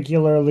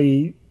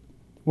particularly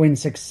when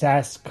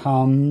success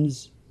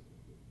comes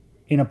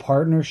in a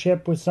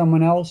partnership with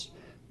someone else,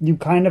 you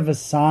kind of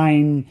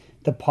assign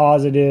the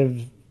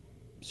positive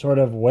sort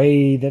of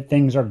way that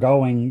things are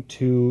going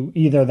to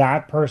either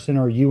that person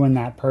or you and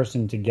that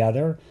person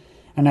together.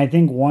 And I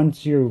think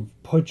once you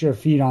put your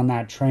feet on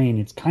that train,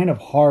 it's kind of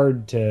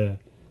hard to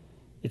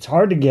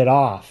get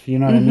off, you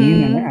know what I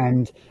mean?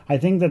 And I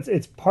think that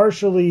it's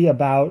partially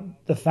about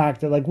the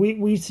fact that, like,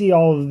 we see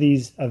all of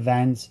these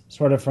events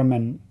sort of from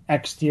an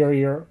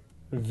exterior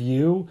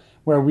view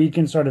where we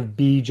can sort of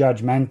be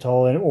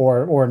judgmental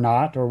or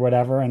not or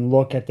whatever and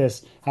look at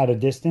this at a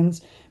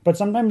distance. But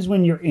sometimes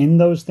when you're in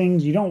those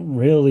things, you don't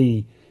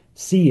really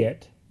see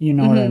it, you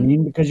know what I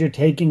mean? Because you're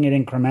taking it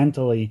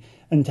incrementally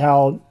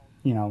until,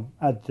 you know,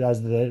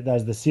 as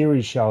the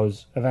series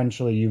shows,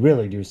 eventually you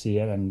really do see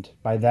it. And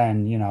by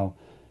then, you know,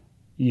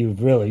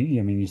 you've really,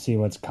 I mean, you see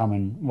what's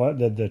coming, what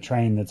the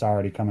train that's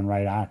already coming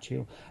right at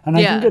you. And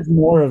I Yeah. think it's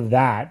more of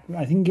that.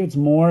 I think it's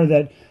more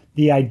that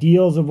the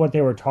ideals of what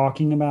they were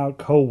talking about,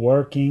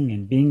 co-working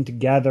and being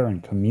together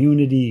and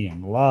community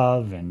and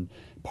love and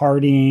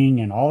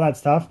partying and all that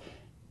stuff,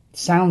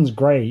 sounds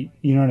great.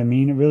 You know what I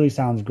mean? It really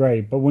sounds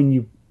great. But when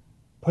you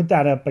put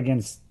that up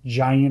against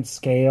giant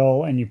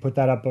scale and you put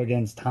that up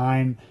against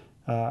time,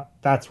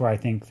 that's where I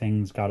think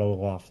things got a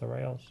little off the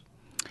rails.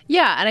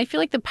 Yeah, and I feel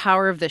like the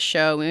power of the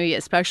show, maybe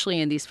especially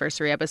in these first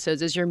 3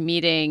 episodes, is you're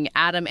meeting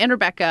Adam and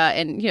Rebecca,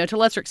 and to a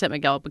lesser extent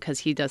Miguel, because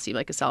he does seem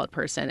like a solid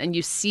person, and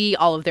you see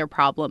all of their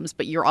problems,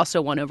 but you're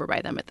also won over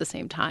by them at the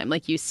same time.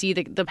 Like you see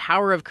the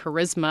power of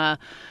charisma.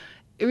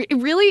 It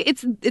really,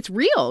 it's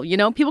real.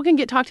 People can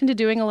get talked into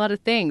doing a lot of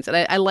things, and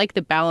I like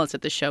the balance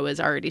that the show is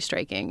already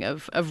striking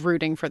of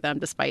rooting for them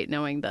despite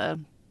knowing the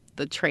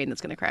train that's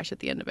going to crash at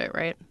the end of it,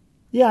 right?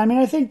 Yeah, I mean,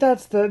 I think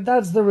that's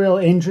the real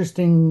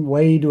interesting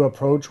way to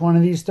approach one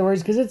of these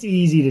stories, because it's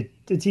easy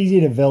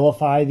to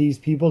vilify these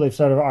people. They've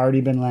sort of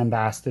already been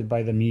lambasted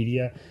by the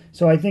media.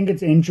 So I think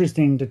it's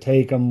interesting to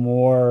take a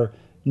more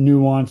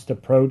nuanced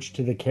approach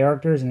to the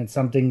characters, and it's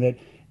something that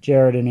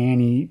Jared and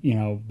Annie,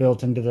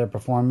 built into their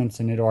performance,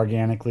 and it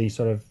organically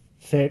sort of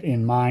fit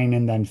in mine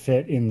and then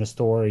fit in the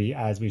story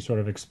as we sort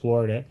of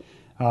explored it.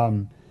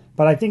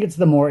 But I think it's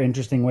the more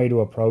interesting way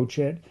to approach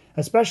it,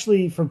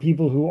 especially for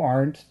people who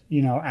aren't,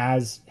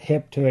 as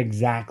hip to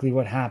exactly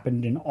what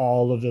happened in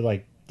all of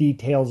the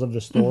details of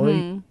the story.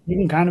 Mm-hmm. You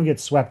can kind of get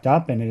swept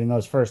up in it in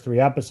those first 3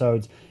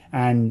 episodes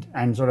and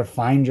sort of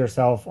find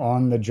yourself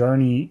on the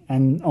journey,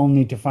 and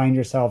only to find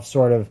yourself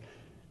sort of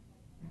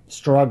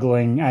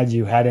struggling as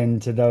you head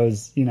into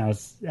those,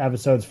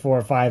 episodes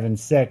 4, 5, and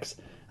 6,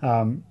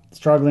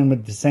 struggling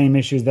with the same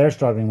issues they're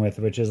struggling with,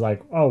 which is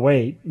like, oh,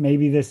 wait,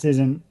 maybe this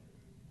isn't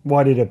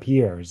what it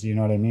appears. You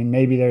know what I mean?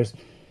 Maybe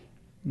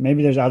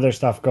there's other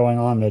stuff going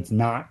on that's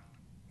not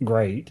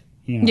great.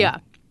 Yeah.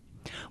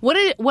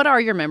 What are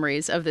your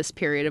memories of this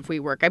period of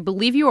WeWork? I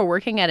believe you were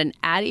working at an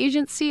ad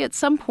agency at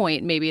some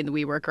point, maybe in the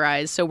WeWork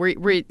rise. So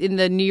we're in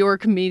the New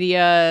York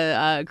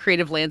media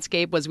creative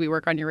landscape. Was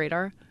WeWork on your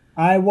radar?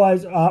 I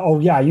was.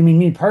 Oh yeah, you mean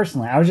me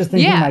personally? I was just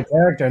thinking my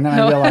character, and then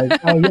I realized,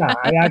 oh yeah,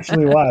 I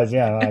actually was.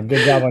 Yeah,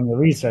 good job on your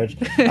research.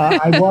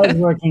 I was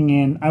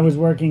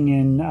working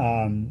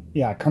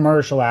in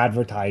commercial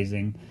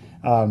advertising,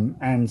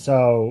 and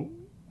so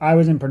I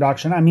was in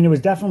production. I mean, it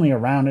was definitely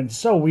around. It's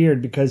so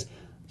weird because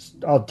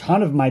a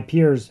ton of my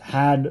peers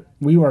had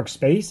WeWork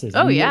spaces.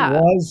 Oh, yeah.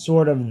 It was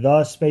sort of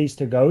the space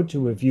to go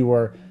to if you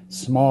were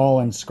small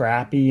and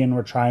scrappy and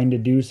were trying to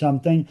do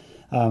something,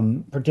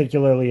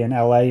 particularly in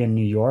LA and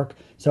New York.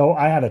 So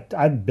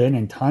I'd been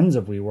in tons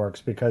of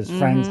WeWorks because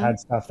friends had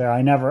stuff there.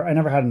 I never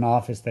had an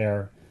office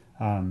there.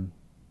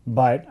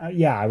 But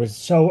I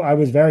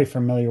was very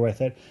familiar with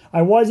it.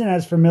 I wasn't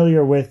as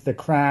familiar with the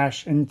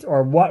crash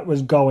or what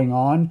was going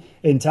on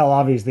until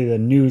obviously the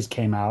news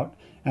came out.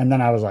 And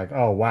then I was like,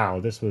 oh, wow,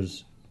 this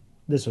was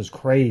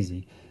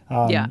crazy.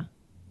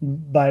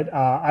 But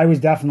I was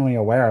definitely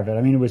aware of it.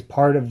 I mean, it was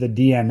part of the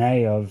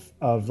DNA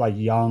of like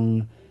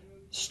young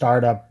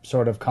startup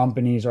sort of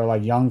companies or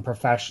like young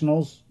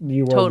professionals.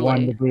 You were Totally.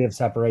 1 degree of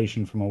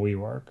separation from a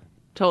WeWork.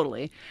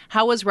 Totally.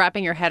 How was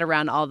wrapping your head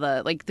around all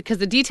because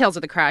the details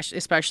of the crash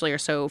especially are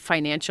so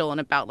financial and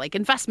about like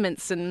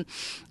investments and,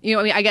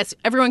 I guess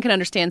everyone can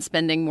understand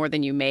spending more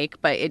than you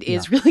make, but it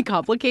is really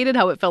complicated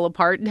how it fell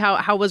apart. And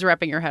how was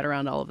wrapping your head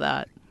around all of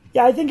that?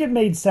 Yeah, I think it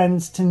made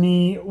sense to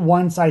me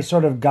once I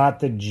sort of got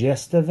the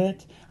gist of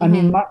it. I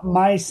mean,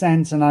 my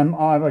sense, and I'm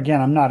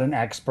not an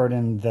expert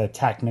in the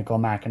technical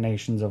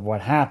machinations of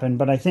what happened,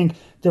 but I think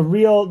the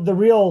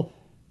real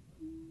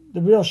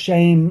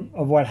shame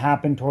of what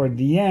happened toward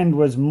the end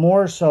was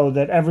more so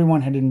that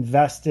everyone had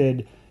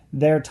invested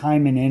their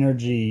time and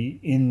energy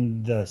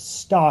in the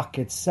stock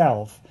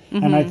itself.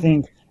 Mm-hmm. And I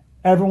think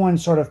everyone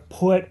sort of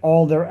put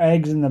all their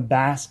eggs in the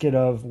basket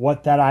of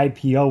what that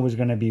IPO was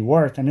going to be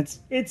worth. And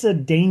it's a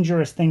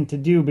dangerous thing to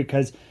do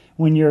because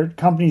when your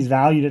company's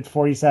valued at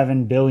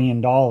 $47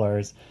 billion,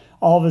 all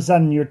of a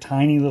sudden your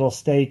tiny little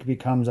stake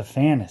becomes a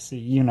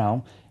fantasy.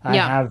 I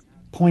have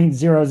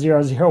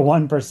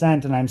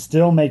 0.0001% and I'm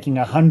still making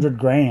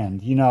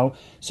 $100,000,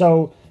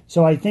 So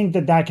I think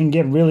that can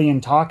get really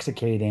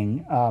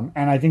intoxicating.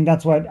 And I think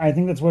that's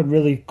what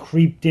really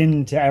creeped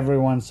into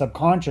everyone's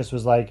subconscious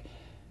was like,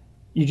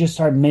 you just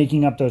start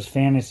making up those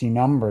fantasy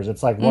numbers.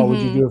 It's like, what would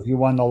you do if you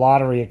won the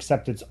lottery?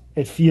 Except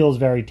it feels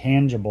very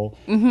tangible.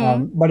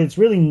 But it's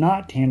really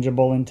not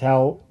tangible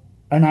until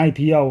an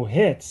IPO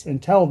hits.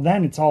 Until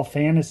then, it's all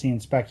fantasy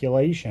and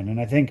speculation. And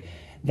I think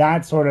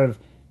that sort of,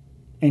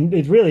 and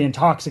it's really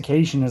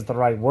intoxication is the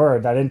right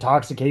word. That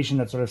intoxication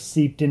that sort of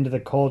seeped into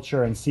the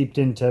culture and seeped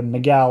into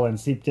Miguel and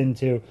seeped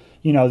into,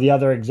 the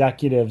other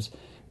executives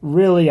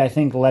really, I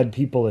think, led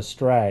people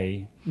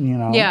astray,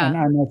 Yeah.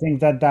 And I think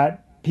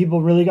that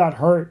people really got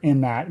hurt in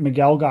that.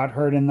 Miguel got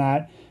hurt in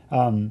that.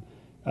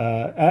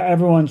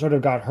 Everyone sort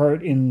of got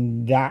hurt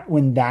in that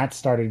when that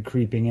started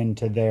creeping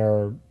into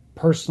their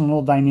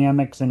personal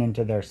dynamics and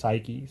into their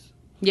psyches.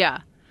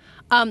 Yeah.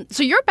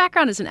 So your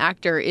background as an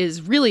actor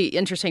is really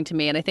interesting to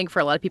me, and I think for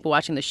a lot of people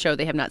watching the show,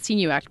 they have not seen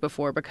you act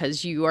before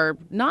because you are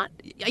an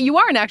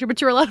actor,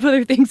 but you're a lot of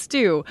other things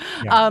too.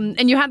 Yeah.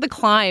 And you had The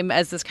Climb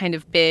as this kind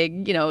of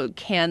big,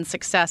 Cannes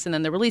success, and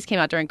then the release came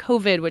out during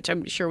COVID, which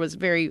I'm sure was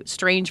very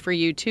strange for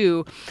you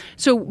too.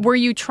 So were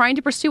you trying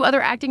to pursue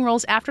other acting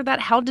roles after that?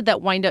 How did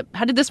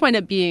this wind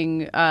up being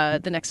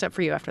the next step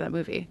for you after that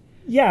movie?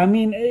 Yeah, I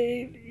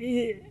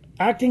mean,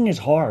 acting is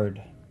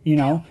hard.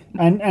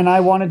 And I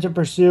wanted to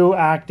pursue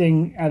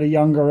acting at a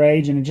younger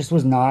age, and it just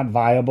was not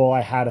viable.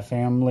 I had a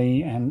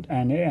family, and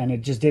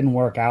it just didn't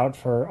work out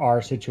for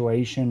our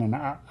situation. And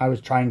I was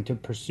trying to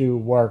pursue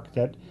work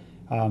that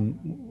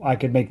I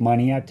could make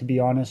money at, to be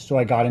honest. So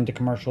I got into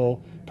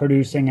commercial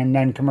producing, and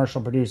then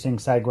commercial producing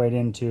segued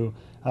into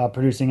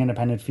producing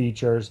independent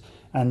features.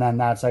 And then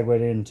that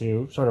segued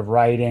into sort of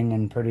writing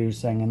and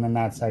producing. And then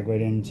that segued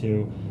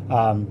into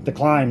The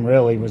Climb,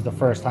 really, was the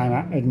first time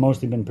I'd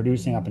mostly been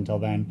producing up until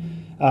then.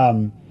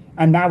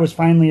 And that was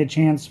finally a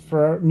chance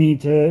for me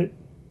to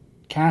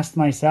cast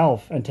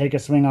myself and take a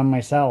swing on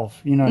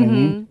myself. You know what I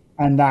mean?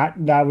 And that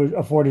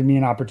afforded me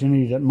an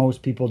opportunity that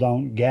most people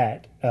don't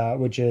get,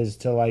 which is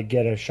to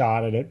get a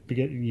shot at it,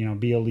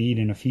 be a lead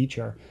in a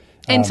feature.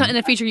 And so in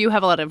a feature you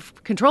have a lot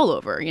of control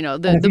over,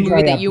 the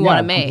movie that you want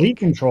to make. Complete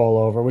control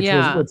over, which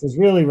was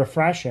really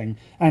refreshing,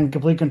 and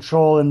complete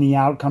control in the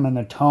outcome and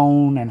the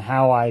tone and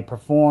how I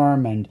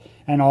perform and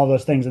all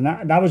those things. And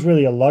that was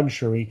really a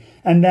luxury.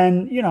 And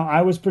then,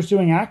 I was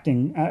pursuing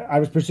acting. I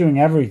was pursuing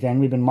everything.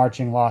 We've been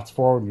marching lots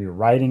forward. We were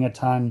writing a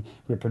ton.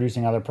 We were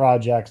producing other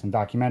projects and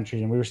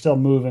documentaries, and we were still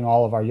moving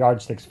all of our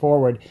yardsticks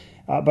forward.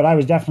 But I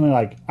was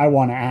definitely I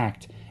want to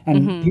act.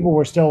 And people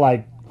were still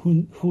like,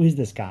 who is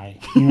this guy?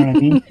 You know what I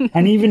mean?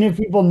 And even if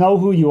people know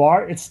who you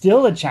are, it's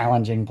still a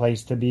challenging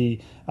place to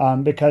be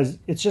because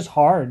it's just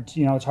hard.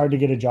 It's hard to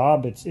get a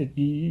job. It's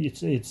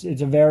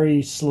a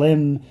very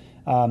slim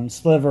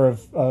sliver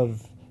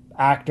of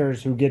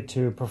actors who get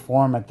to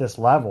perform at this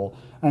level.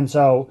 And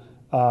so,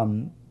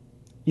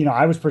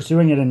 I was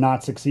pursuing it and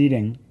not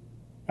succeeding.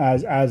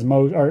 As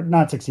most, or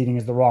not succeeding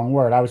is the wrong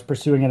word. I was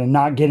pursuing it and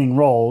not getting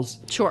roles.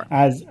 Sure.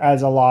 As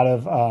a lot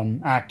of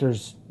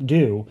actors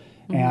do.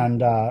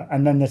 And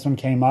then this one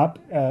came up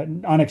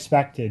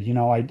unexpected.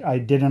 I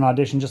did an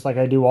audition just like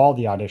I do all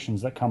the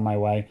auditions that come my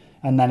way,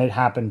 and then it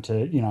happened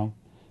to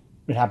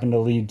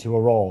lead to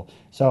a role.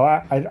 So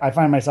I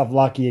find myself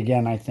lucky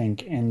again. I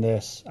think in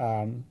this,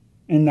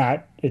 in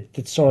that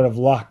it's sort of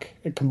luck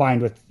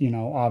combined with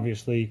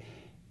obviously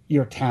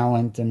your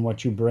talent and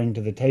what you bring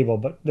to the table.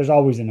 But there's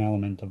always an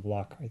element of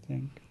luck, I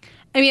think.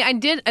 I mean,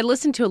 I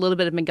listened to a little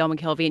bit of Miguel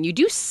McKelvey, and you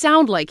do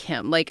sound like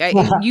him.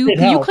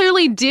 You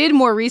clearly did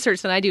more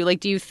research than I do.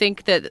 Do you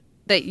think that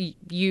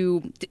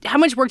how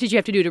much work did you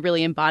have to do to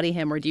really embody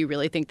him, or do you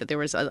really think that there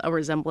was a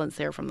resemblance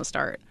there from the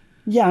start?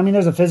 Yeah, I mean,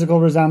 there's a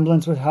physical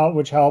resemblance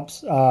which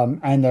helps,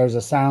 and there's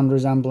a sound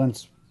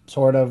resemblance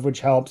sort of, which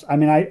helps. I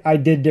mean, I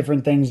did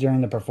different things during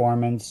the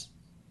performance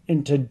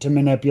to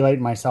manipulate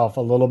myself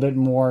a little bit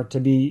more to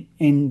be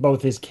in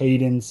both his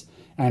cadence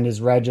and his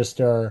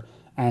register.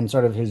 And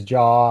sort of his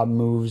jaw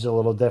moves a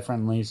little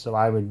differently. So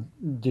I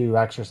would do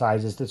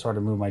exercises to sort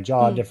of move my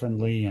jaw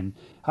differently. And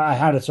I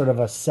had a sort of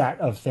a set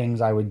of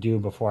things I would do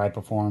before I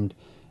performed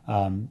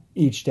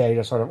each day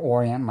to sort of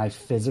orient my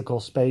physical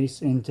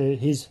space into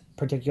his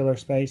particular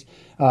space.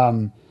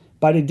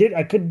 But it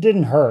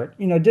didn't hurt.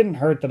 It didn't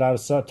hurt that I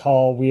was a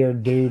tall,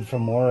 weird dude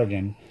from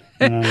Oregon.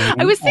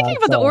 I was thinking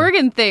about the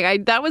Oregon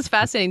thing. That was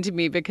fascinating to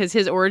me because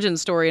his origin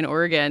story in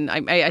Oregon,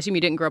 I assume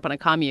you didn't grow up on a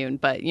commune,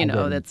 but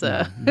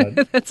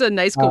that's a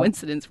nice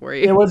coincidence for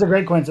you. It was a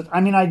great coincidence. I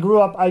mean, I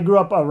grew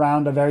up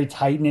around a very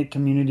tight-knit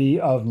community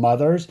of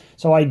mothers,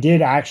 so I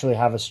did actually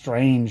have a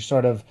strange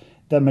sort of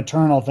the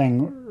maternal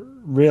thing.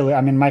 Really,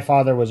 I mean, my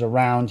father was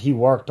around. He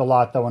worked a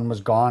lot though and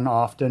was gone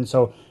often,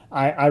 so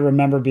I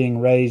remember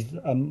being raised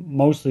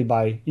mostly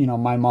by,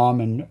 my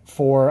mom and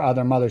 4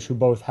 other mothers who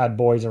both had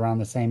boys around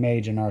the same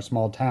age in our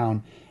small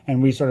town.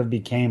 And we sort of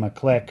became a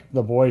clique.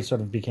 The boys sort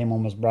of became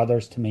almost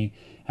brothers to me.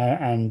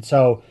 And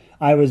so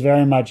I was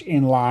very much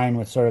in line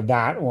with sort of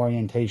that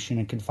orientation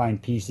and could find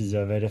pieces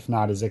of it, if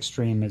not as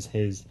extreme as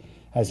his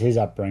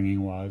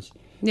upbringing was.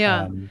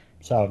 Yeah.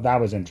 So that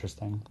was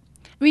interesting.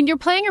 I mean, you're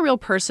playing a real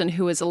person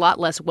who is a lot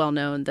less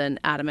well-known than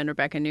Adam and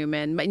Rebecca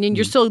Newman. I mean,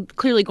 you're still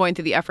clearly going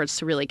through the efforts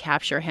to really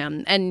capture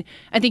him. And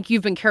I think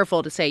you've been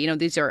careful to say,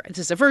 this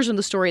is a version of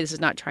the story. This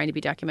is not trying to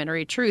be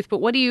documentary truth.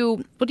 But what do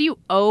you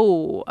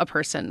owe a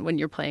person when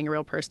you're playing a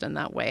real person in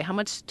that way? How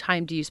much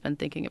time do you spend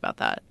thinking about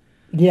that?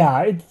 Yeah,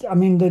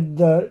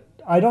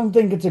 I don't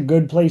think it's a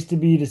good place to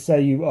be to say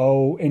you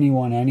owe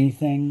anyone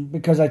anything,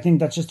 because I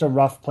think that's just a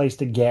rough place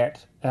to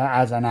get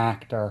as an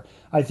actor.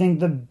 I think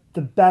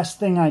the best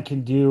thing I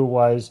could do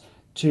was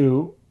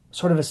to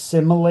sort of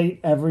assimilate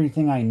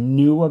everything I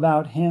knew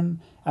about him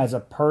as a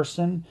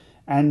person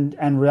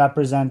and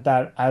represent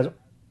that as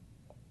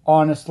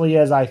honestly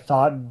as I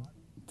thought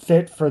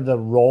fit for the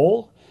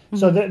role. Mm-hmm.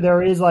 So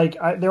there is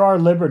there are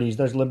liberties.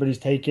 There's liberties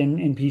taken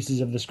in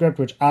pieces of the script,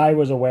 which I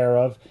was aware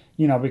of,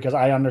 because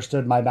I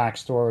understood my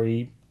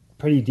backstory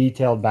pretty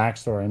detailed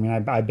backstory. I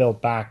mean, I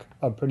built back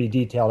a pretty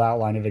detailed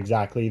outline of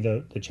exactly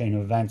the chain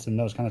of events and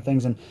those kind of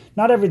things. And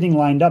not everything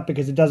lined up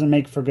because it doesn't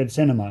make for good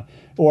cinema.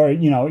 Or,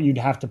 you'd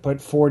have to put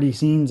 40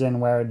 scenes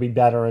in where it'd be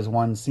better as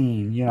one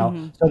scene,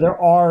 So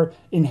there are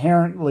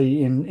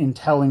inherently in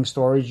telling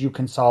stories, you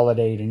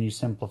consolidate and you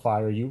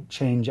simplify or you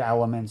change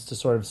elements to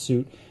sort of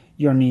suit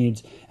your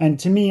needs. And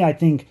to me, I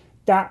think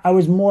that I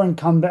was more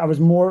incumbent.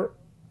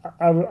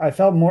 I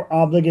felt more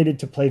obligated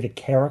to play the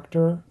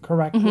character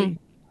correctly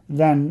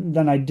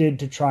than I did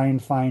to try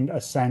and find a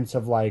sense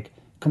of like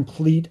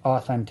complete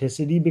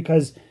authenticity,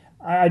 because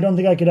I don't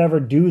think I could ever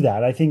do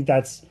that. I think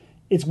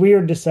it's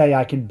weird to say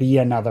I could be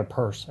another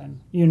person.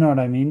 You know what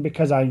I mean?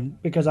 Because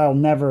I'll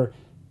never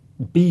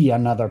be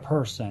another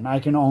person.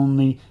 I can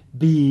only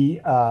be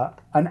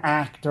an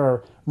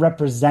actor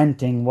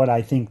representing what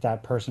I think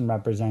that person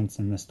represents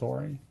in the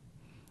story.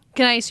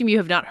 Can I assume you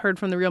have not heard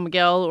from the real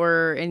Miguel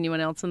or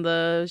anyone else in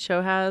the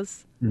show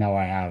has? No,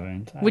 I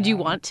haven't. Would you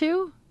want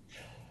to?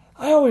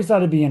 I always thought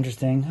it'd be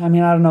interesting. I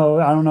mean, I don't know.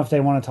 I don't know if they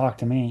want to talk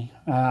to me.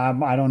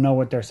 I don't know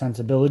what their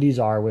sensibilities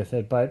are with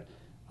it, but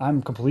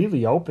I'm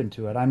completely open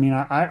to it. I mean,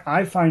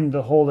 I find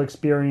the whole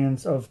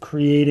experience of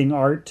creating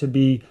art to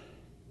be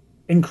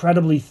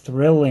incredibly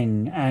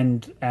thrilling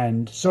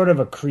and sort of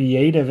a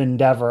creative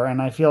endeavor.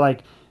 And I feel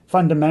like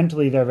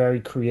fundamentally they're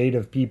very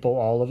creative people,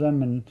 all of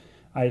them. And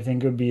I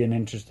think it'd be an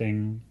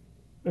interesting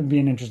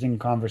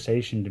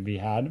conversation to be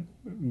had,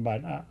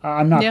 but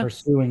I'm not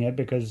pursuing it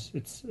because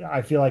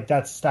I feel like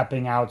that's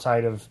stepping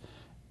outside of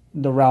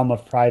the realm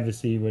of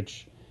privacy,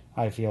 which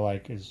I feel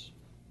like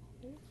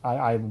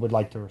I would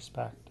like to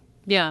respect.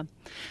 Yeah.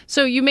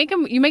 So you make a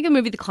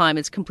movie, The Climb.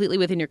 It's completely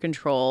within your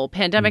control.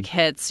 Pandemic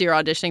hits, you're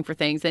auditioning for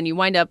things, then you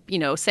wind up,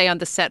 say on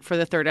the set for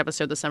the third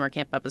episode, the summer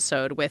camp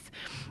episode, with,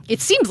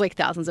 it seems like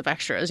thousands of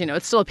extras.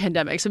 It's still a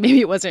pandemic, so maybe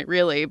it wasn't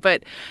really.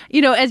 But,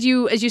 as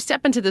you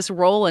step into this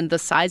role and the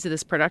size of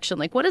this production,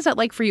 like, what is that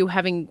like for you,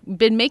 having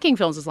been making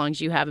films as long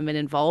as you have and been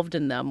involved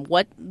in them?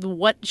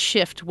 What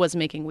shift was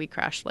making We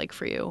Crashed like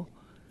for you?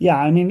 Yeah,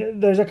 I mean,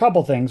 there's a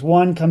couple things.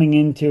 One, coming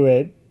into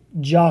it,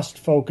 just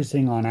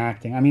focusing on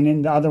acting. I mean,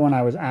 in the other one,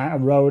 I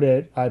wrote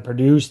it, I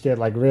produced it,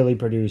 like really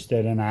produced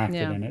it and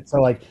acted in it. So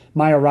like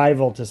my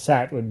arrival to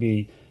set would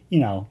be,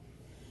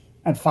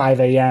 at 5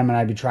 a.m. and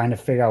I'd be trying to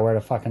figure out where to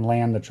fucking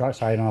land the truck.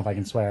 Sorry, I don't know if I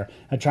can swear.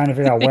 I'm trying to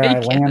figure out where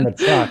I land the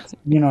truck.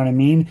 You know what I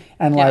mean?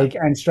 And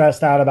and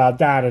stressed out about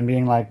that and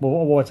being like,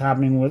 well, what's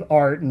happening with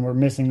art? And we're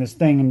missing this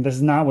thing. And this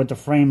is not what the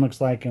frame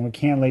looks like. And we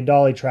can't lay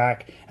dolly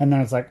track. And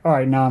then it's like, all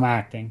right, now I'm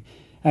acting.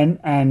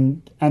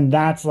 And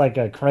that's like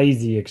a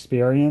crazy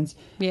experience.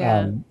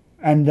 Yeah.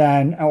 And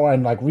then,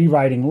 and like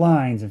rewriting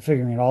lines and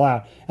figuring it all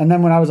out. And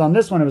then when I was on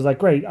this one, it was like,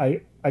 great.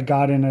 I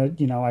got in a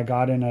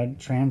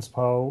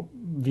transpo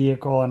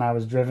vehicle and I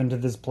was driven to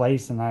this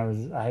place and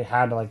I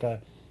had like a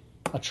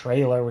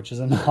trailer, which is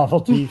a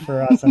novelty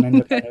for us, an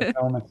independent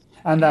film.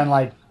 And then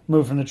like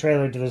moved from the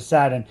trailer to the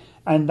set.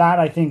 And that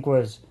I think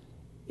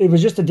it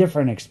was just a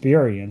different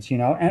experience,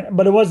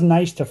 but it was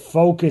nice to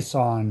focus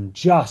on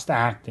just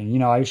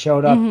acting. I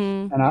showed up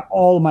and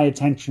all my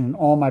attention and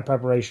all my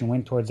preparation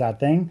went towards that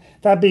thing.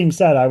 That being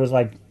said, I was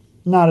like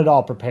not at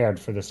all prepared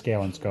for the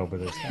scale and scope of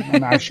this thing. I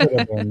mean, I should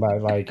have been,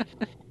 but like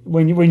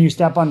when you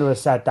step onto a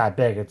set that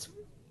big,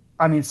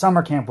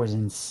 summer camp was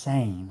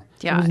insane.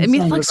 Yeah, it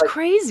looks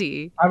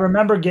crazy. I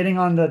remember getting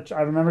on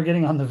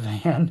the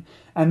van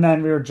and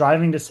then we were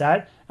driving to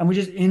set and we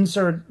just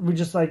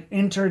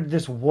entered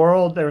this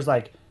world. There was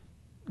like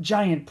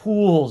giant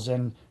pools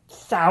and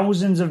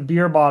thousands of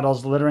beer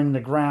bottles littering the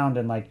ground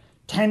and like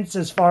tents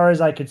as far as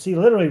I could see,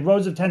 literally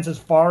rows of tents as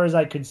far as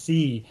I could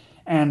see,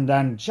 and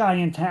then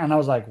giant tent. And I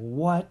was like,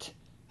 what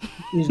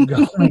is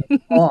going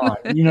on?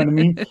 You know what I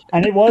mean?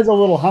 And it was a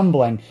little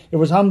humbling. It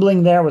was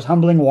humbling there. It was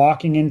humbling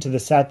walking into the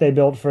set they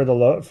built for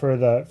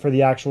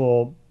the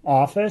actual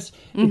office.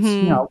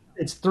 It's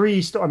it's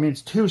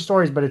it's 2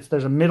 stories, but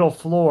there's a middle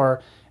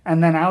floor.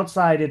 And then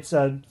outside, it's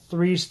a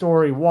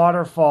 3-story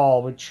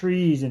waterfall with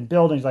trees and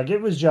buildings. Like,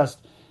 it was just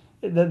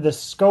the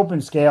scope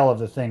and scale of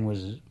the thing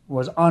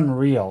was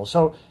unreal.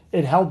 So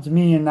it helped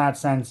me in that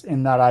sense,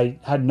 in that I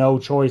had no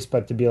choice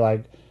but to be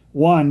like,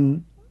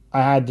 one,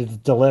 I had to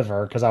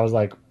deliver because I was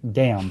like,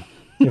 damn,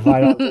 if I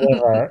don't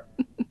deliver,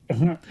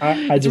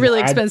 it's really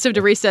expensive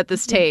to reset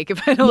this take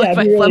if I don't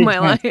flub my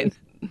line.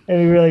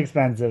 It'd be really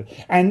expensive.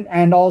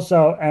 And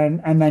also,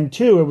 and then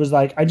 2, it was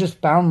like, I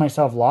just found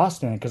myself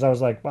lost in it because I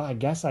was like, well, I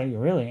guess I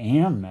really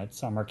am at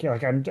summer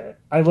camp. Like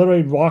I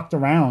literally walked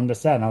around the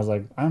set and I was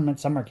like, I'm at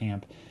summer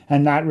camp.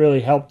 And that really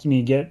helped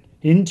me get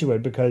into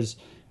it because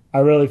I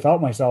really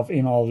felt myself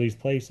in all these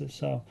places.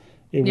 So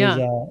it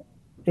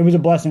was a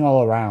blessing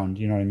all around.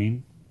 You know what I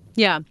mean?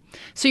 Yeah.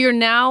 So you're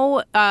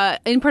now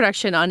in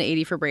production on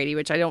 80 for Brady,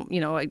 which I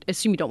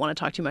assume you don't want to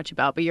talk too much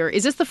about, but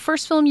is this the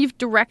first film you've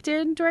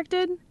directed?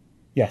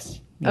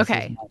 Yes.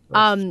 Okay.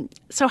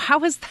 So how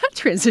has that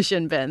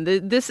transition been?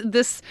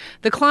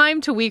 The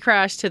climb to We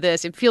Crash to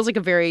this, it feels like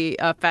a very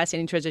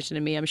fascinating transition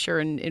to me. I'm sure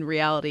in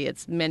reality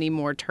it's many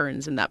more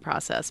turns in that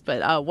process.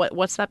 But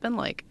what's that been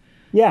like?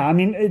 Yeah, I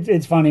mean,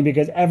 it's funny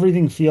because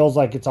everything feels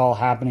like it's all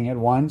happening at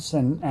once,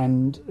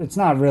 and it's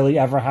not really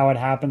ever how it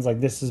happens. Like,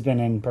 this has been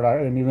in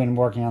production, we've been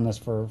working on this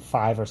for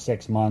 5 or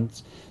 6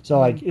 months. So,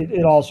 like,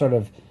 it all sort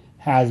of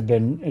has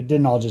been, it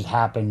didn't all just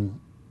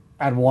happen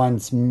at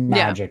once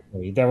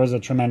magically. Yeah. There was a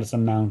tremendous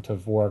amount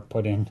of work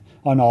put in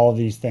on all of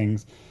these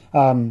things.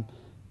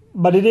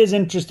 But it is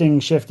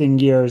interesting shifting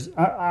gears.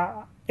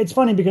 It's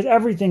funny because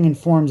everything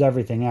informs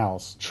everything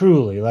else,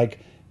 truly. Like,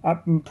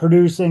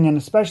 producing, and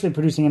especially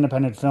producing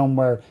independent film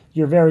where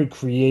you're very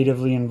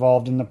creatively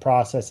involved in the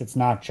process. It's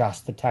not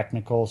just the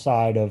technical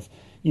side of,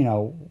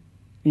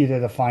 either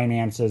the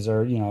finances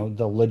or,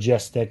 the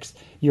logistics.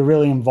 You're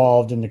really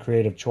involved in the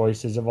creative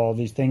choices of all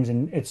these things.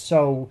 And it's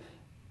so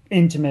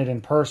intimate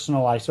and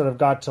personal. I sort of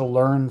got to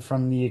learn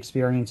from the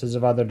experiences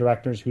of other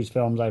directors whose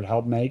films I've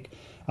helped make.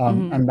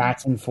 And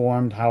that's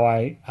informed how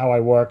I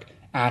work.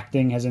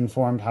 Acting has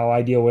informed how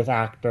I deal with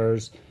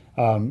actors.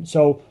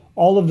 So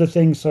all of the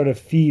things sort of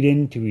feed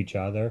into each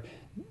other.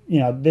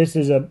 This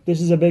is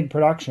a big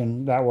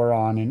production that we're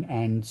on,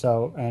 and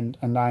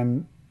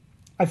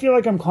I feel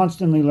like I'm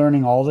constantly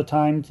learning all the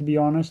time, to be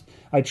honest.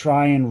 I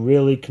try and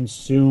really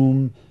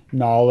consume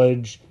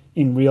knowledge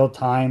in real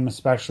time,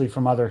 especially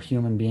from other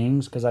human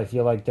beings, because I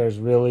feel like there's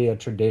really a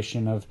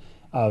tradition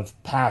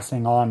of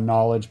passing on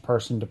knowledge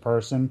person to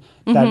person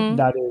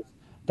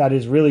that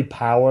is really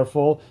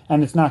powerful.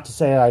 And it's not to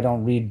say I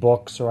don't read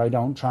books or I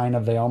don't try and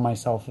avail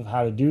myself of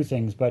how to do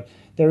things, but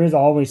there is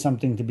always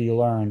something to be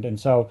learned. And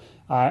so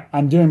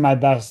I'm doing my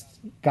best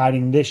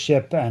guiding this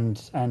ship and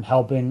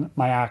helping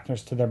my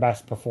actors to their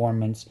best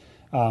performance,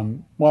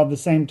 while at the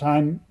same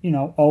time,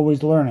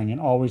 always learning and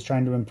always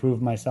trying to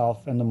improve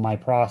myself and my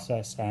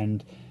process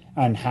and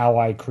how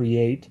I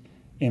create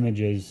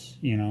images,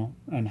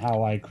 and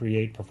how I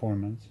create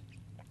performance.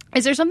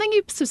 Is there something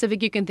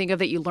specific you can think of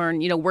that you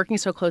learned, working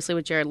so closely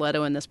with Jared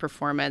Leto in this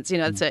performance?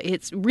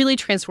 It's really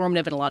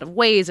transformative in a lot of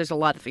ways. There's a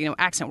lot of,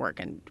 accent work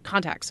and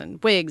contacts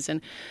and wigs,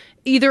 and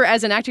either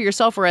as an actor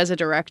yourself or as a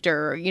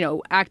director,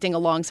 acting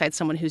alongside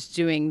someone who's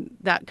doing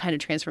that kind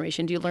of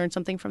transformation. Do you learn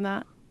something from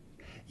that?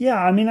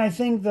 Yeah, I mean, I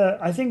think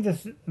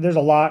there's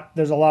a lot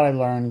I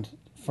learned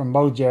from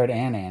both Jared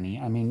and Annie.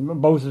 I mean,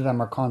 both of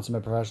them are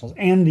consummate professionals,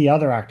 and the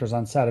other actors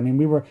on set. I mean,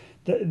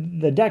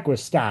 the deck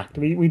was stacked.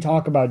 We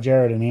talk about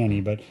Jared and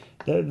Annie, but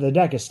the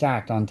deck is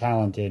stacked on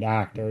talented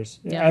actors.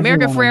 Yeah,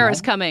 America Ferrera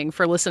is coming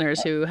for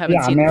listeners who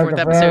haven't seen the fourth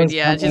episode.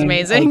 Yeah, she's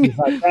amazing.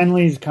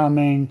 Bentley's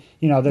coming.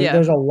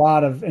 There's a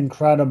lot of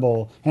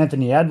incredible.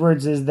 Anthony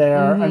Edwards is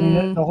there. I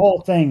mean, the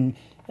whole thing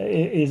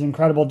is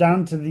incredible,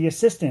 down to the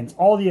assistants.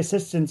 All the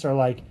assistants are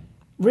like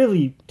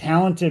really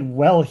talented,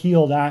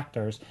 well-heeled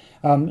actors.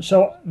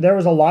 So there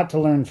was a lot to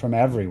learn from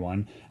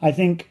everyone. I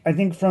think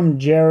from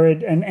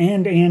Jared and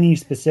Annie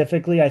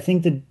specifically, I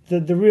think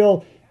the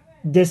real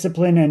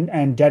discipline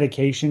and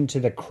dedication to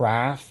the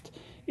craft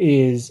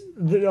is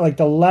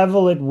the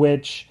level at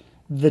which,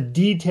 the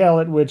detail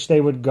at which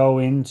they would go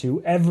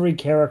into every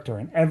character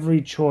and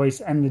every choice,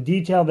 and the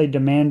detail they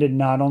demanded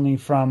not only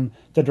from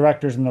the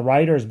directors and the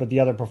writers, but the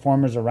other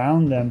performers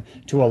around them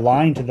to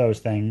align to those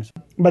things.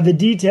 But the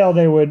detail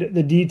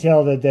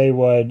that they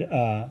would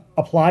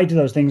apply to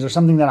those things are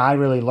something that I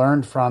really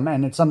learned from,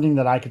 and it's something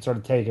that I could sort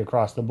of take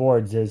across the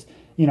boards is,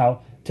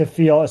 to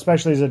feel,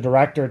 especially as a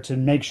director, to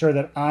make sure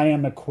that I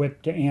am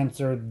equipped to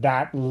answer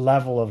that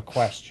level of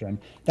question,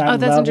 that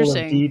level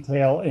of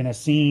detail in a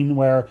scene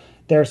where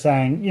they're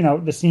saying,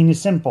 the scene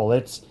is simple.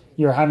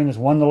 You're having this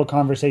one little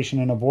conversation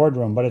in a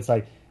boardroom, but it's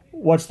like,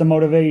 what's the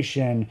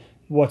motivation?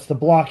 What's the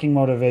blocking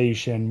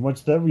motivation?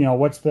 What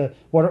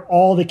are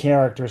all the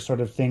characters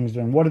sort of things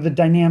doing? What are the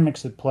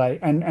dynamics at play?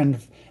 And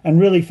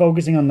really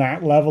focusing on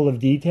that level of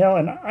detail.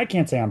 And I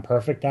can't say I'm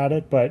perfect at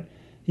it, but,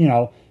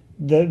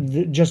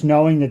 the just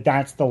knowing that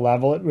that's the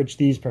level at which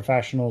these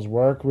professionals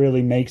work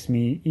really makes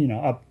me,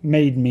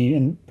 made me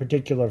in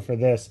particular for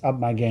this up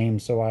my game.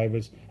 So I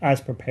was as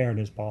prepared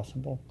as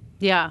possible.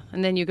 Yeah,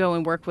 and then you go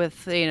and work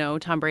with,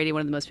 Tom Brady,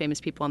 one of the most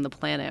famous people on the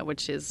planet,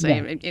 which is,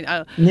 I'm sure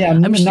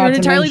an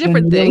entirely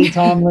different thing. Lily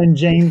Tomlin,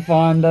 Jane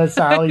Fonda,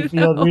 Sally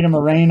Field, Rita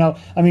Moreno.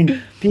 I mean,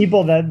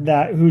 people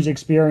that whose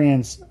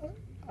experience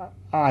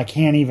I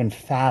can't even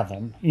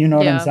fathom. You know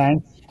what I'm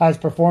saying? As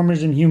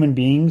performers and human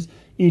beings,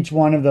 each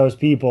one of those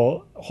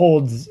people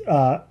holds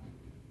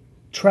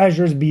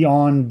treasures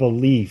beyond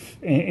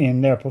belief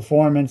in their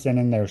performance and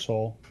in their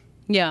soul.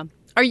 Yeah.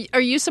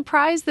 Are you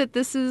surprised that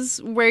this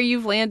is where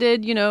you've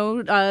landed,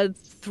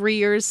 3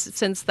 years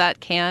since that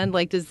Cannes?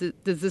 Like, does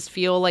this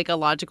feel like a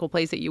logical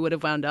place that you would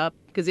have wound up?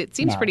 Because it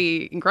seems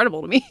pretty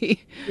incredible to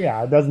me.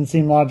 Yeah, it doesn't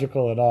seem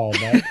logical at all.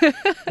 But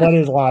what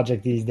is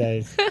logic these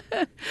days?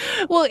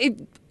 Well,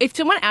 if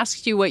someone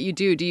asks you what you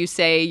do you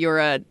say you're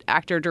an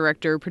actor,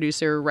 director,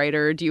 producer,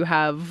 writer? Do you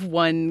have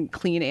one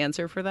clean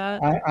answer for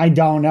that? I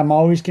don't. I'm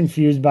always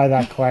confused by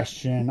that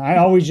question. I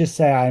always just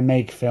say I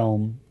make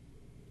film.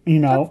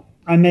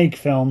 I make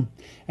film,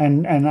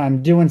 and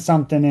I'm doing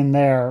something in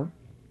there,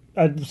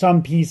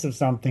 some piece of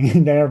something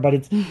in there, but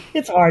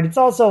it's hard. It's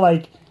also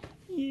like,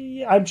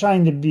 I'm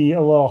trying to be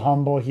a little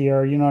humble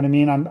here. You know what I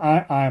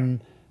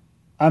mean?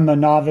 I'm a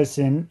novice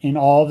in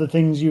all the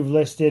things you've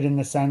listed, in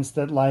the sense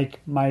that, like,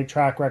 my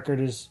track record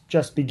is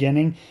just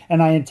beginning,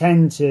 and I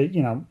intend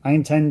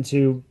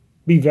to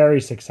be very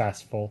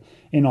successful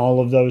in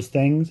all of those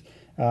things.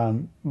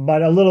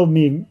 But a little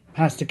me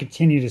has to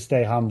continue to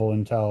stay humble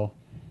until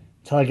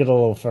I get a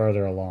little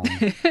further along.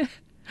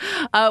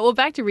 Well,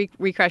 back to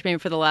Recrash maybe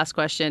for the last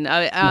question.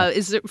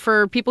 Is there,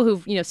 for people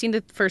who've seen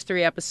the first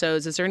 3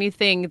 episodes, is there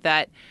anything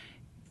that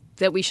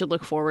we should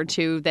look forward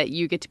to that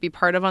you get to be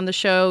part of on the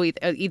show?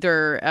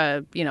 Either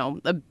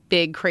a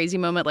big crazy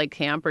moment like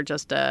camp, or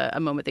just a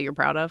moment that you're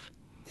proud of?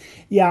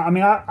 Yeah, I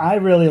mean, I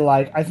really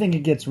I think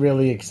it gets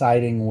really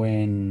exciting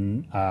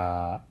when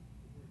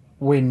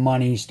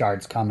money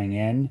starts coming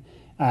in,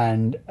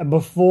 and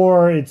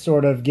before it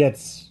sort of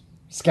gets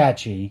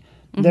sketchy,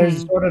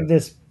 there's sort of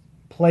this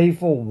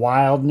playful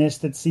wildness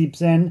that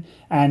seeps in,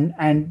 and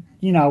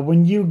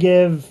when you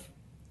give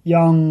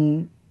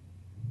young,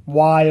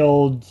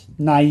 wild,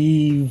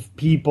 naive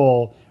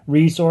people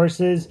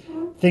resources,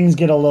 things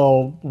get a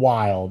little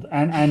wild,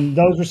 and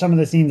those were some of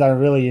the scenes I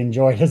really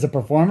enjoyed as a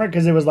performer,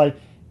 because it was like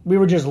we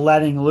were just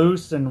letting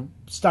loose, and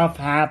stuff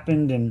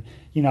happened, and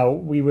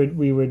we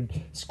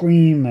would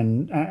scream,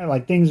 and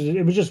like things.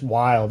 It was just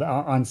wild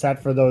on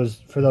set for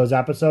those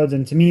episodes,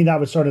 and to me that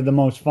was sort of the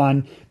most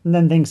fun. And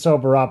then things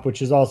sober up,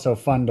 which is also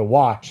fun to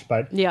watch.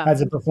 But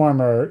as a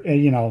performer,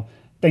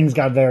 things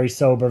got very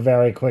sober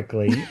very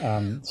quickly.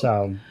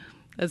 So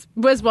as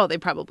well, they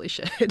probably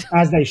should.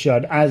 As they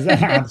should, as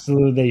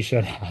absolutely they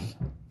should have.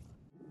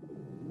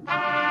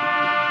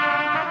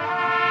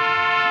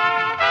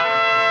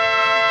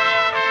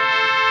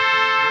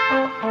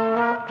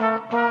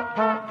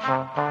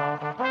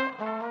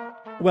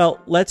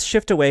 Well, let's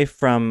shift away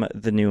from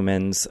the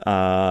Newmans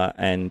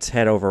and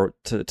head over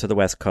to the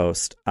West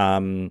Coast.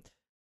 In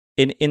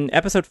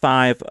episode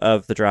 5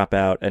 of The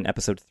Dropout and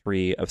episode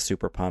 3 of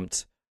Super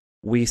Pumped,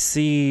 we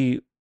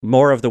see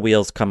more of the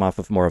wheels come off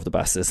of more of the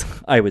buses,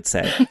 I would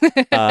say.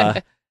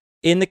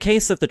 In the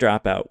case of The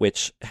Dropout,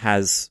 which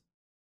has,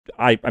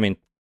 I mean,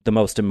 the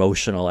most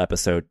emotional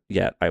episode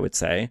yet, I would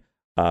say,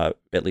 at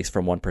least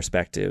from one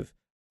perspective,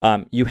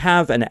 you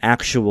have an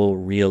actual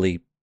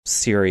really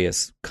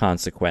serious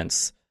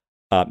consequence,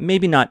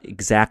 maybe not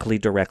exactly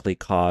directly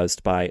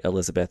caused by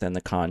Elizabeth and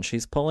the con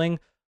she's pulling,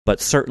 but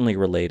certainly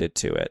related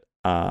to it.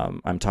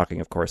 I'm talking,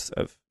 of course,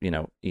 of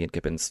Ian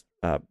Gibbons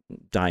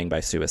dying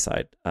by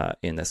suicide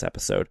in this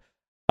episode.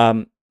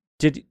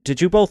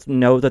 Did you both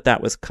know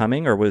that was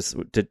coming, or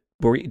did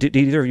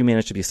either of you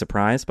manage to be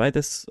surprised by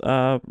this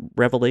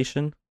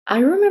revelation? I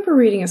remember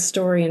reading a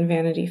story in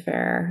Vanity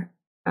Fair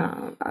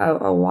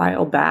a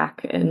while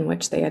back, in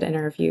which they had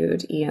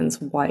interviewed Ian's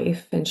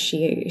wife, and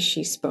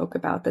she spoke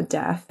about the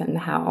death and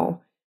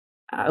how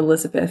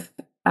Elizabeth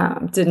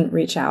didn't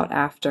reach out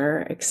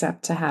after,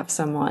 except to have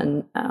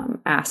someone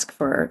ask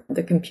for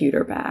the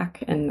computer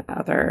back and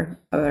other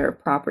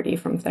property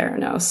from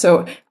Theranos.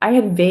 So I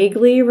had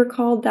vaguely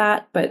recalled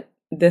that, but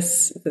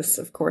this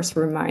of course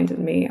reminded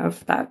me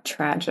of that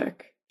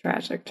tragic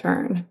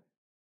turn.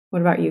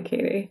 What about you,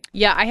 Katie?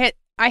 Yeah,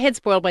 I had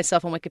spoiled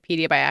myself on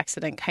Wikipedia by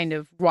accident, kind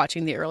of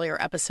watching the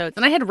earlier episodes.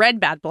 And I had read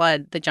Bad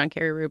Blood, the John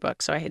Carreyrou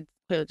book, so I had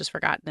clearly just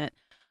forgotten it.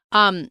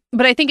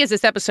 But I think as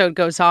this episode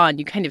goes on,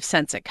 you kind of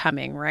sense it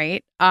coming,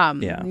 right?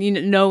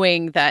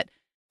 Knowing that,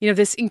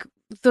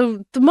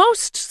 the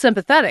most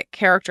sympathetic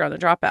character on The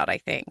Dropout, I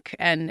think,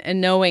 and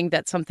knowing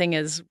that something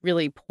is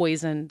really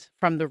poisoned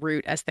from the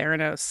root as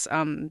Theranos,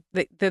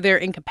 they're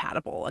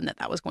incompatible, and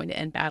that was going to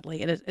end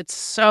badly. And it's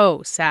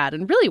so sad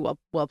and really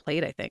well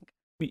played, I think.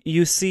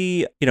 You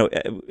see,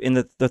 in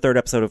the third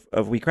episode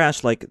of We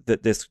Crash, like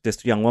this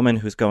young woman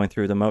who's going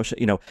through the motion,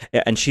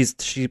 and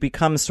she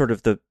becomes sort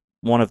of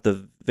one of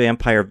the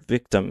vampire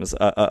victims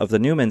of the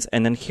Newmans.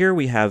 And then here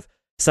we have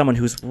someone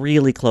who's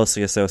really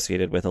closely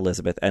associated with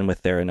Elizabeth and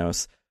with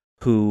Theranos,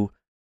 who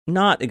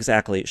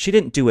she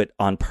didn't do it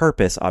on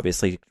purpose,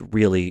 obviously,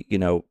 really,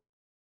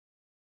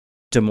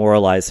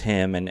 demoralize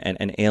him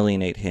and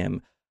alienate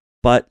him.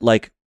 But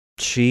like,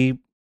 she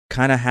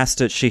has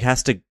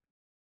to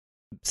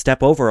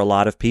step over a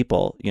lot of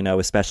people,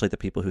 especially the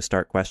people who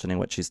start questioning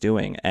what she's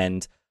doing.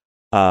 And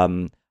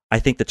I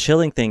think the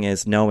chilling thing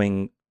is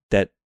knowing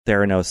that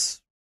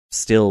Theranos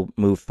still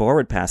moved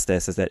forward past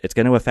this, is that it's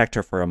going to affect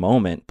her for a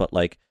moment, but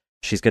like,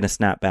 she's going to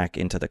snap back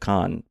into the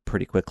con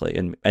pretty quickly.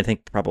 And I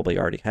think probably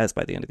already has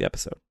by the end of the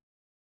episode.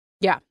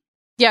 Yeah.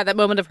 Yeah, that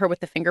moment of her with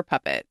the finger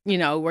puppet,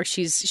 where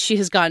she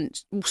has gone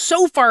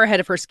so far ahead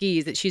of her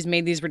skis that she's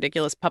made these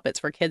ridiculous puppets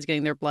for kids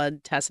getting their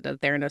blood tested at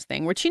the Theranos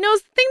thing, where she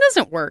knows the thing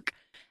doesn't work.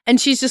 And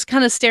she's just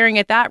kind of staring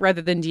at that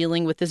rather than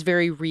dealing with this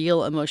very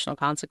real emotional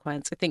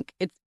consequence. I think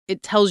it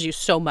tells you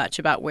so much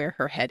about where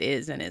her head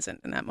is and isn't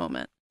in that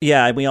moment.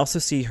 Yeah, and we also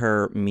see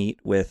her meet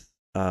with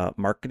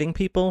marketing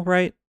people,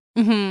 right?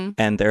 Mm-hmm.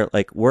 And they're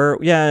like,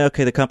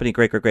 the company,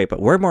 great, but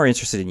we're more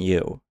interested in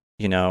you,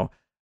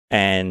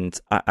 And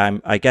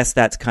I guess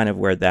that's kind of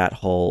where that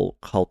whole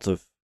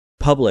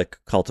public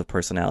cult of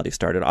personality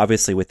started.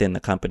 Obviously, within the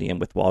company and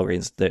with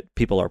Walgreens, that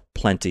people are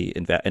plenty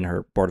in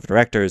her board of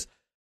directors.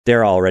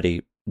 They're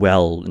already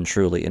well and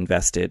truly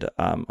invested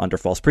under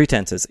false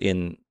pretenses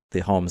in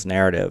the Holmes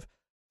narrative.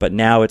 But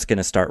now it's going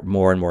to start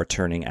more and more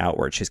turning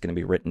outward. She's going to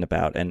be written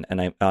about. And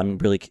I'm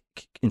really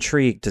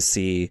intrigued to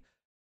see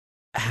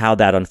how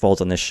that unfolds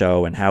on this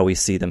show and how we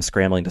see them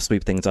scrambling to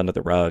sweep things under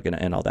the rug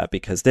and all that,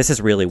 because this is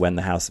really when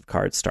the House of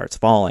Cards starts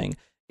falling,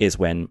 is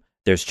when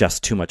there's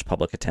just too much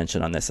public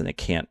attention on this and it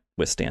can't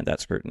withstand that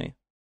scrutiny.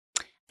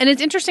 And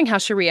it's interesting how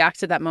she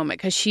reacts at that moment,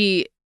 because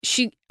she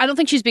I don't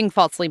think she's being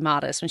falsely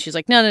modest when she's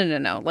like,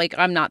 no, like,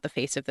 I'm not the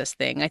face of this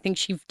thing. I think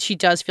she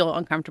does feel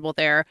uncomfortable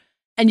there.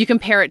 And you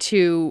compare it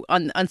to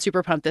on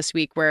Super Pumped this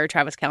week, where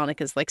Travis Kalanick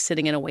is like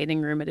sitting in a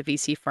waiting room at a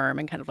VC firm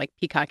and kind of like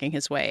peacocking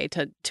his way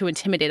to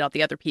intimidate all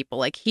the other people.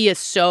 Like, he is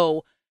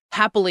so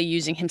happily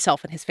using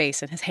himself and his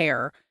face and his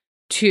hair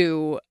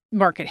to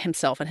market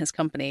himself and his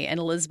company. And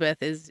Elizabeth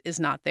is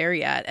not there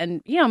yet.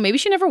 And, you know, maybe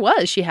she never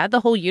was. She had the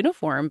whole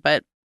uniform,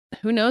 but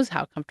who knows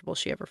how comfortable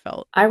she ever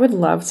felt. I would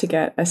love to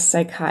get a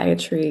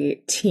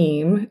psychiatry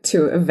team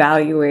to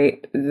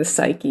evaluate the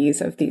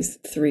psyches of these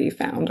three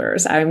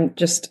founders. I'm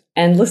just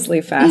endlessly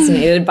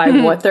fascinated by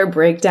what their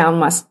breakdown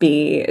must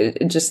be.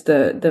 Just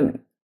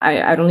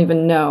I don't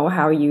even know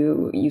how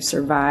you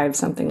survive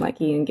something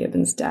like Ian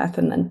Gibbons' death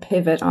and then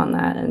pivot on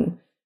that and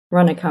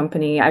run a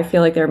company. I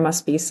feel like there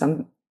must be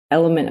some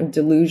element of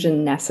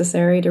delusion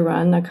necessary to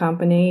run a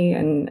company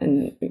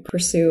and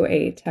pursue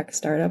a tech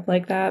startup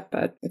like that,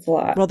 but it's a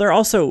lot. Well, they're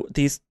also,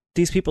 these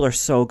people are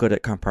so good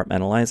at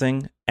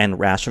compartmentalizing and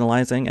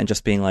rationalizing and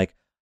just being like,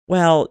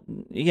 well,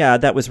 yeah,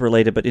 that was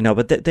related, but, you know,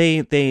 but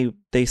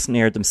they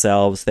snared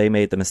themselves. They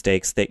made the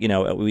mistakes that, you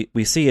know,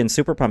 we see in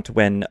Super Pumped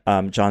when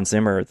John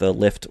Zimmer,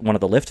 one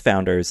of the Lyft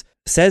founders,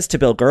 says to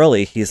Bill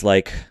Gurley, he's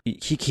like,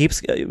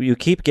 you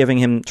keep giving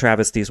him,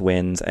 Travis, these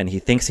wins, and he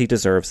thinks he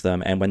deserves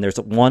them. And when there's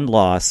one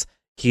loss,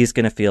 he's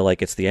going to feel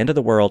like it's the end of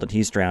the world and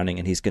he's drowning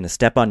and he's going to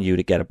step on you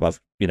to get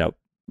above, you know,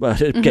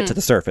 get to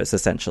the surface,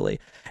 essentially.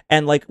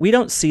 And like, we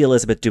don't see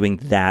Elizabeth doing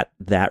that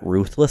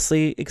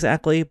ruthlessly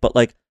exactly, but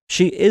like,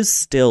 she is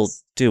still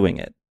doing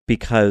it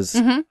because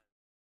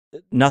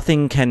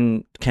nothing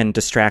can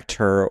distract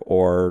her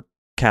or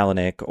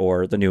Kalanick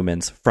or the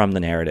Newmans from the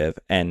narrative.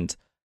 And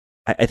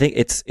I think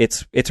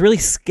it's really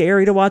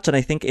scary to watch. And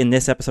I think in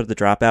this episode of The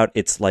Dropout,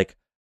 it's like,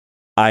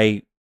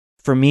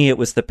 for me, it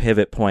was the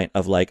pivot point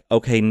of like,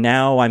 okay,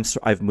 now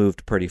I've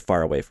moved pretty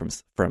far away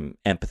from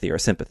empathy or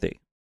sympathy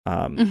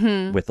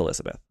with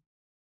Elizabeth.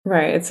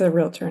 Right. It's a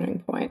real turning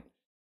point.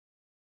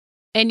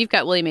 And you've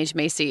got William H.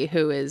 Macy,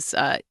 who is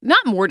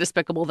not more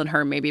despicable than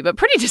her, maybe, but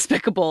pretty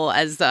despicable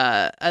as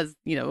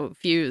you know,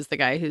 Fuse, the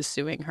guy who's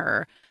suing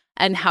her,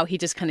 and how he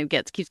just kind of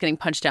keeps getting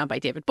punched down by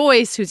David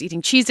Boyce, who's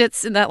eating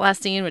Cheez-Its in that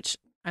last scene, which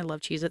I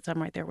love Cheez-Its.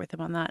 I'm right there with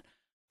him on that.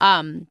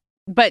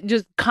 But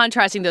just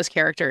contrasting those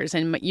characters,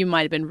 and you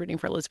might have been rooting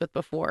for Elizabeth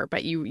before,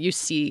 but you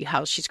see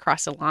how she's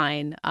crossed a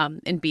line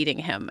in beating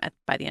him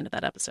by the end of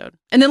that episode.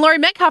 And then Laurie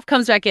Metcalf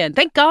comes back in.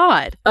 Thank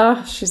God.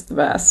 Oh, she's the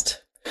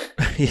best.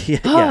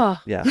 yeah.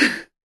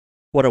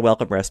 What a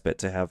welcome respite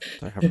to have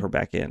her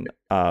back in.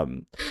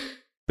 But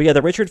yeah,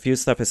 the Richard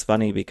Fuse stuff is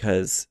funny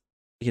because,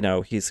 you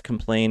know, he's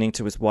complaining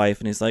to his wife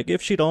and he's like,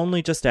 if she'd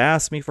only just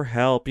asked me for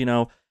help, you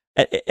know,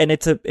 and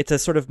it's a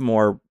sort of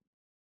more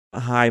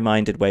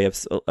high-minded way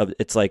of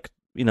it's like,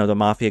 you know, the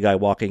mafia guy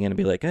walking in and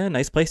be like,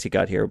 nice place you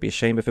got here. It would be a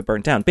shame if it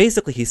burnt down.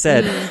 Basically, he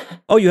said,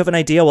 oh, you have an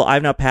idea? Well,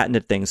 I've now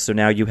patented things, so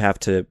now you have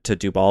to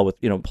do ball with,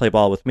 you know, play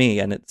ball with me.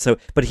 And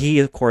but he,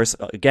 of course,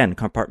 again,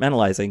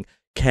 compartmentalizing,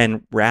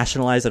 can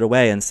rationalize it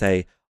away and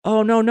say,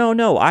 oh,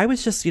 no. I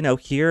was just, you know,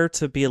 here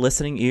to be a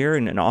listening ear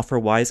and offer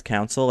wise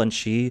counsel, and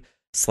she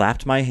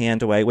slapped my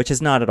hand away, which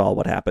is not at all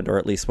what happened, or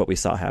at least what we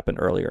saw happen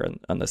earlier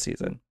on the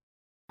season.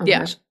 Oh,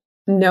 yeah. Gosh.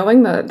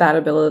 Knowing that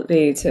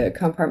ability to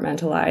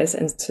compartmentalize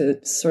and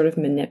to sort of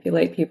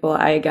manipulate people,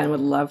 I, again,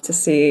 would love to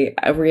see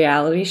a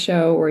reality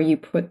show where you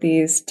put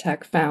these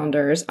tech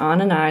founders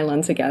on an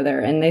island together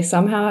and they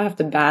somehow have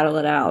to battle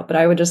it out. But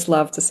I would just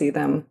love to see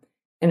them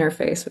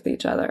interface with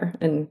each other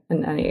in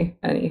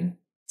any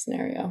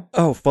scenario.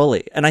 Oh,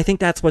 fully. And I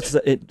think that's what's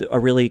a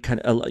really kind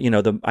of, you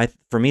know,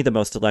 for me, the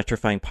most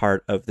electrifying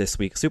part of this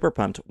week's Super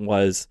Pumped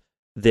was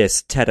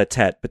this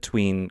tete-a-tete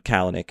between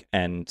Kalanick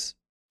and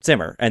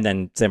Zimmer, and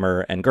then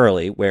Zimmer and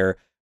Gurley,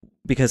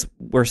 because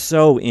we're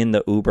so in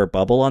the Uber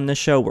bubble on this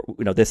show,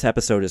 you know, this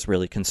episode is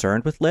really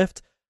concerned with Lyft,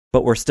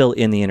 but we're still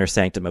in the inner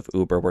sanctum of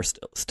Uber. We're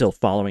still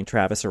following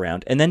Travis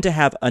around. And then to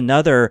have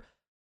another,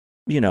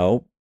 you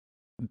know,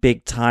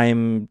 big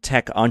time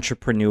tech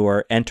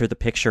entrepreneur enter the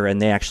picture and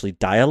they actually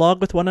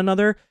dialogue with one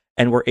another,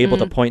 and we're able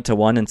to point to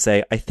one and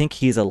say, I think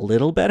he's a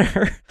little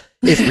better,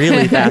 is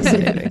really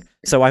fascinating.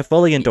 So I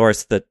fully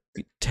endorse the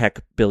tech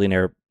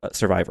billionaire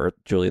survivor,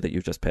 Julie, that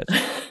you just pitched.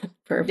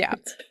 Perfect. Yeah.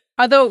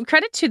 Although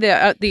credit to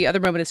the other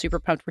moment of Super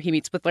Pumped where he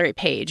meets with Larry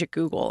Page at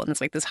Google, and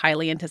it's like this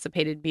highly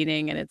anticipated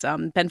meeting, and it's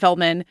Ben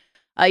Feldman,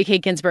 E.K.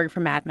 Ginsburg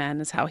from Mad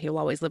Men is how he'll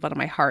always live on in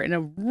my heart, in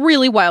a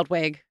really wild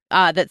wig,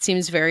 that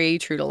seems very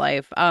true to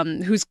life,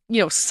 who's,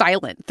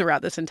 silent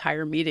throughout this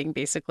entire meeting,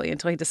 basically,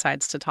 until he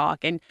decides to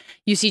talk. And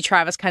you see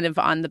Travis kind of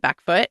on the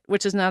back foot,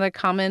 which is not a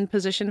common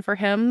position for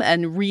him,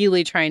 and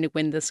really trying to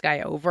win this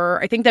guy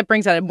over. I think that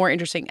brings out a more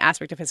interesting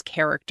aspect of his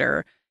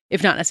character,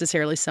 if not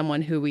necessarily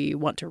someone who we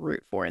want to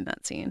root for in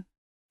that scene.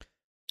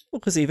 Well,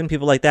 because even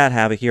people like that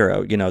have a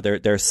hero.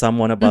 There's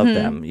someone above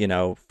them.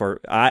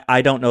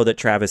 I don't know that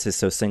Travis is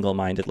so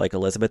single-minded like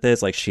Elizabeth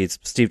is. Like, she's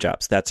Steve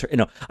Jobs. That's her.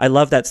 I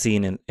love that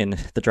scene in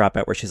The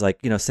Dropout where she's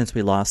like, since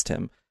we lost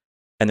him,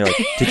 and they're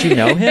like, did you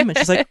know him? And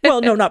she's like, well,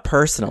 no, not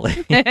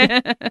personally.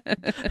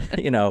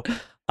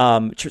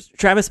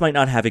 Travis might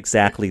not have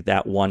exactly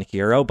that one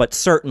hero, but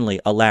certainly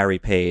a Larry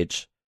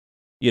Page,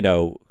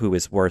 who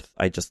is worth,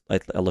 I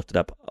looked it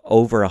up,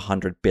 over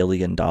 $100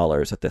 billion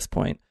at this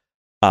point.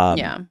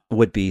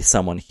 Would be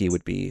someone he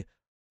would be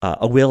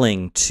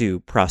willing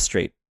to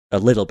prostrate a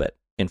little bit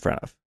in front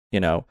of.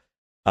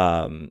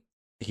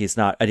 He's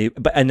not,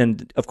 and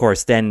then of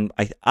course, then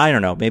I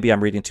don't know, maybe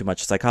I'm reading too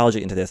much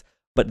psychology into this,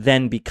 but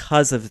then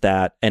because of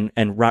that, and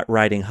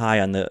riding high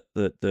on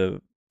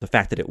the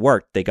fact that it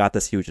worked, they got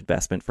this huge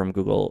investment from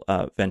Google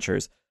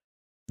Ventures,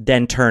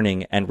 then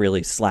turning and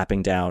really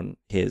slapping down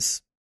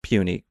his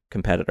puny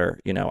competitor.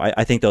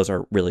 I think those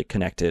are really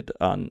connected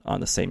on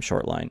the same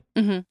short line.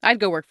 Mm-hmm. I'd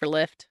go work for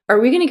Lyft. Are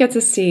we going to get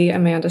to see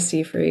Amanda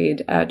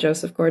Seyfried,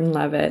 Joseph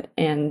Gordon-Levitt,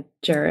 and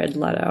Jared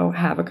Leto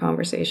have a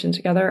conversation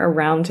together, a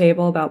round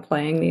table about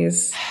playing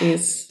these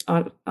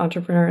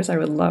entrepreneurs? I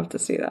would love to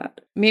see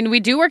that. I mean,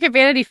 we do work at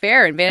Vanity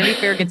Fair, and Vanity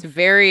Fair gets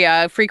very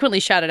frequently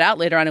shouted out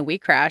later on in We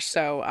Crash.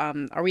 So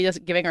are we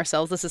just giving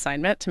ourselves this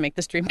assignment to make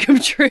this dream come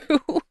true?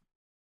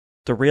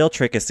 The real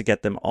trick is to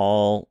get them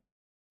all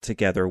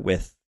together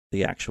with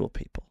the actual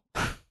people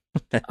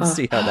and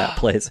see how that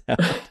plays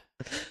out.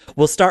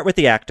 We'll start with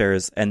the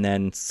actors and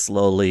then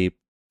slowly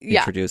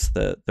introduce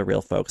the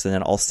real folks, and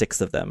then all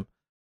 6 of them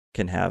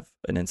can have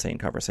an insane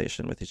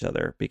conversation with each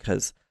other,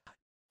 because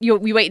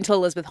we wait until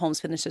Elizabeth Holmes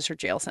finishes her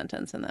jail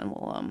sentence, and then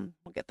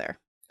we'll get there.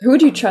 Who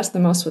would you trust the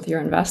most with your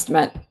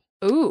investment?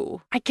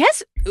 Ooh, I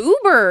guess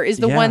Uber is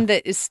the one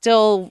that is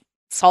still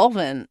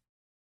solvent.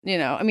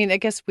 I mean, I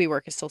guess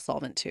WeWork is still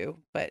solvent too,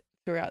 but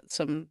throughout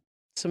some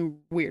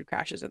weird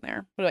crashes in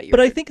there. What about you? But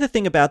Richard? I think the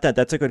thing about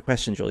that's a good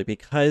question, Julie,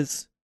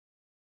 because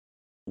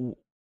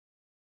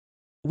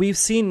we've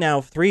seen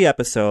now 3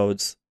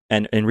 episodes,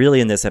 and really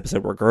in this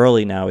episode where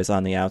Gurley now is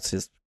on the outs,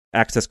 his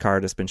access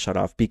card has been shut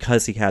off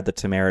because he had the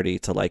temerity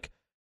to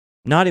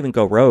not even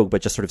go rogue,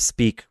 but just sort of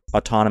speak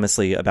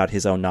autonomously about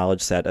his own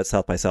knowledge set at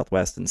South by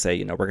Southwest and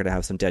say, we're going to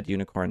have some dead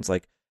unicorns.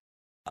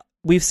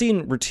 We've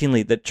seen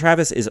routinely that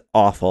Travis is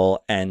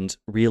awful and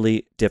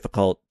really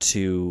difficult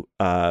to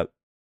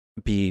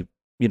be,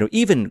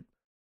 even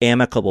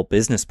amicable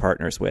business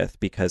partners with,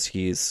 because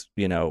he's,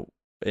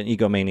 an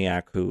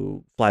egomaniac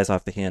who flies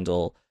off the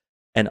handle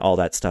and all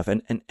that stuff.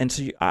 And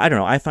so I don't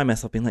know, I find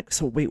myself being like,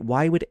 so wait,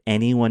 why would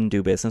anyone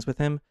do business with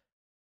him?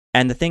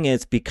 And the thing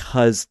is,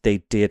 because they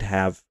did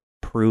have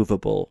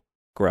provable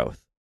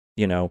growth,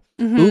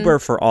 Uber,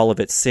 for all of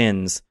its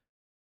sins,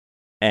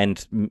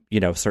 and,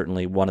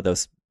 certainly one of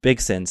those big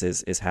sins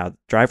is how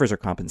drivers are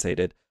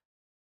compensated,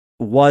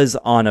 was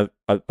on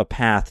a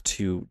path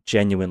to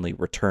genuinely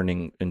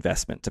returning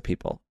investment to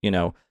people,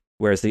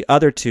 whereas the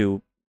other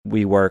 2,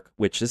 WeWork,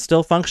 which is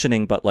still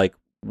functioning, but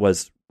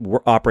was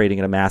operating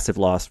at a massive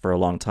loss for a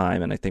long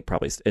time, and I think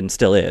probably and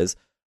still is,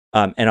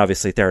 and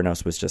obviously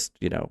Theranos was just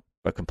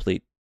a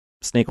complete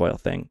snake oil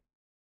thing.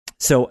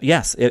 So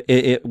yes,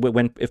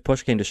 if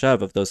push came to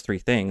shove of those 3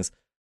 things,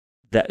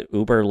 that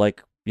Uber,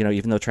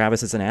 even though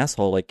Travis is an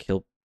asshole,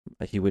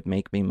 he would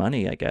make me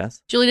money, I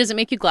guess. Julie, does it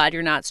make you glad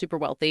you're not super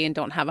wealthy and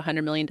don't have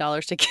 $100 million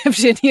to give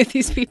to any of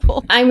these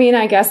people? I mean,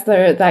 I guess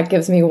that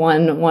gives me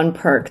one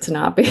perk to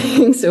not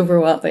being super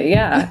wealthy.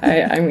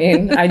 Yeah, I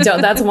mean, I don't.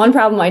 That's one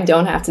problem I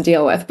don't have to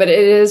deal with. But it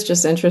is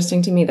just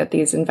interesting to me that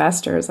these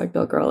investors like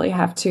Bill Gurley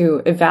have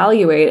to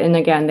evaluate. And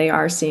again, they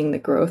are seeing the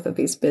growth of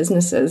these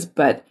businesses,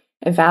 but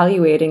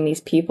evaluating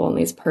these people and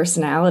these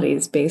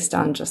personalities based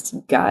on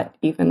just gut,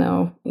 even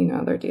though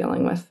they're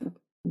dealing with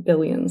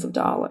billions of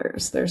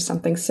dollars. There's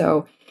something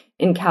so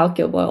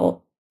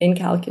incalculable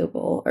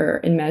or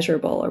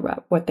immeasurable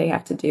about what they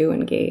have to do,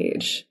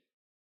 engage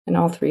in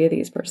all 3 of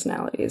these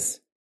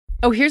personalities.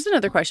 Oh, here's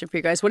another question for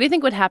you guys. What do you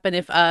think would happen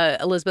if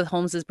Elizabeth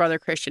Holmes's brother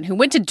Christian, who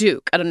went to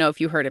Duke, I don't know if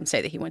you heard him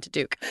say that he went to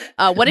Duke,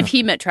 what if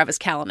he met Travis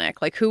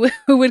Kalanick?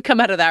 Who would come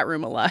out of that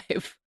room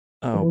alive?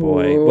 Oh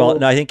boy. Well,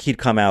 no, I think he'd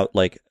come out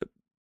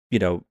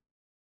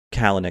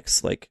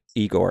Kalanick's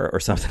Igor or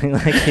something.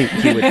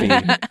 He would be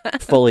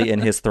fully in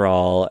his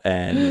thrall,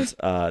 and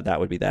that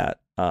would be that.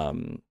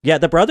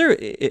 The brother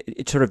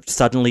it sort of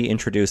suddenly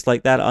introduced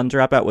like that on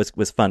Dropout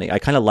was funny. I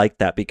kind of liked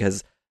that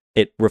because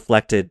it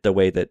reflected the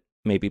way that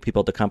maybe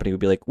people at the company would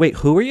be like, wait,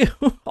 who are you?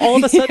 All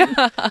of a sudden.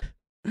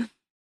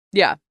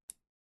 Yeah.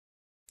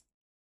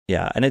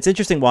 And it's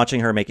interesting watching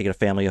her making it a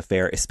family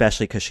affair,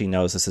 especially because she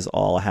knows this is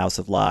all a house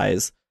of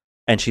lies,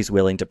 and she's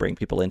willing to bring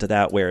people into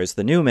that, whereas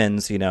the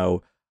Newmans,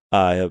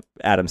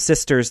 Adam's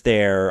sister's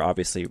there,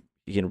 obviously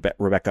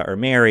Rebecca are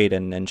married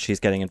and she's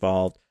getting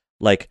involved.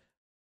 Like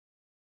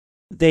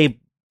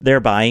they're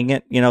buying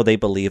it, they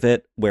believe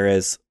it.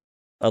 Whereas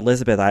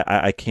Elizabeth,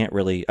 I can't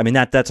really. I mean,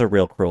 that's a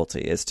real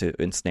cruelty, is to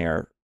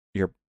ensnare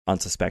your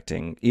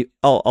unsuspecting,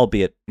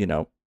 albeit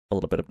a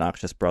little bit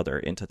obnoxious brother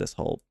into this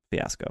whole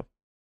fiasco.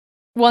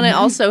 Well, and it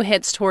also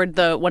hits toward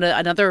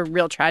another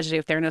real tragedy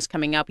of Theranos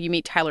coming up. You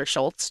meet Tyler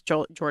Schultz,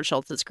 George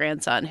Schultz's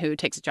grandson, who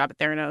takes a job at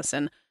Theranos,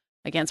 and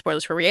again,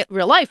 spoilers for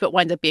real life, but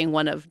winds up being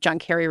one of John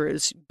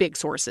Carreyrou's big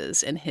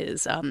sources in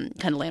his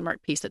kind of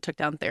landmark piece that took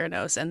down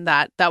Theranos, and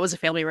that was a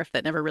family rift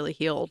that never really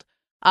healed.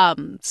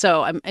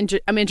 So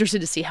I'm interested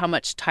to see how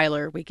much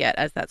Tyler we get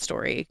as that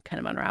story kind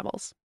of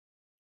unravels.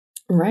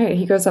 Right,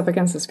 he goes up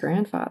against his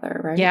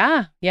grandfather, right?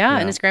 Yeah,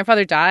 and his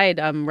grandfather died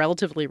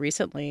relatively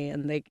recently,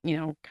 and they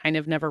kind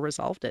of never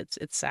resolved it.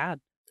 It's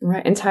sad.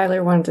 Right, and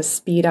Tyler wanted to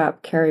speed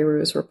up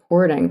Carreyrou's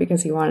reporting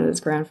because he wanted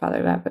his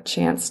grandfather to have a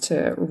chance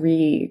to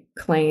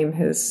reclaim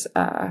his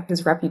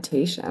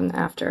reputation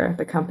after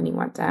the company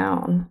went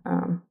down.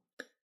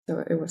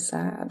 So it was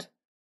sad.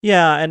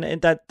 Yeah,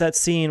 and that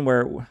scene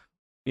where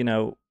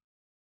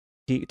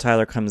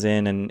Tyler comes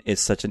in and is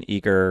such an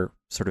eager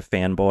sort of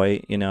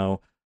fanboy,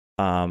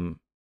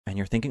 and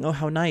you're thinking, oh,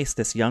 how nice,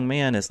 this young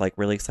man is like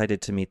really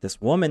excited to meet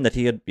this woman that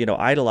he had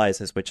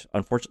idolizes, which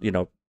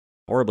unfortunately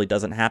horribly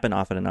doesn't happen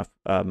often enough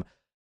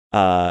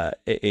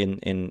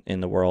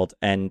in the world,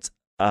 and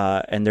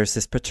there's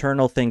this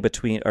paternal thing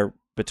between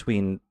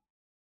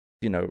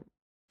the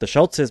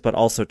Schultzes, but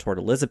also toward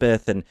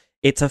Elizabeth, and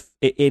it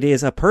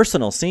is a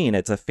personal scene,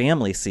 it's a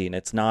family scene,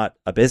 it's not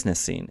a business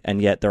scene,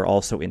 and yet they're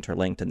also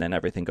interlinked, and then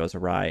everything goes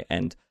awry,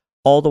 and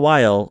all the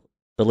while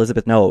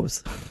Elizabeth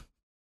knows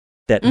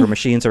that her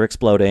machines are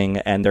exploding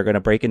and they're going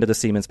to break into the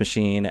Siemens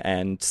machine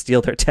and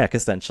steal their tech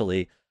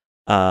essentially.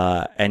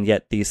 And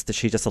yet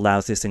she just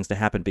allows these things to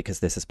happen because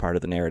this is part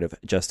of the narrative,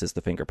 just as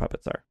the finger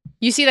puppets are.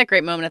 You see that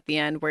great moment at the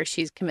end where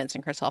she's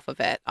convincing herself of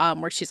it,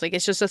 where she's like,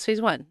 it's just phase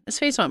one. It's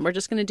phase one. We're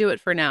just going to do it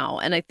for now.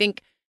 And I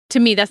think,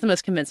 to me, that's the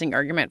most convincing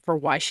argument for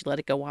why she let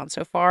it go on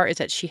so far, is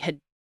that she had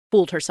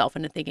fooled herself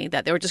into thinking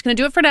that they were just going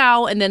to do it for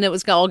now and then it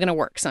was all going to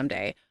work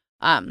someday.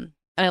 And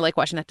I like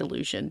watching that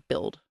delusion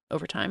build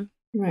over time.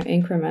 Right,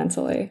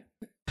 incrementally.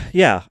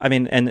 Yeah, I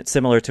mean, and it's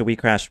similar to We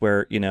Crashed,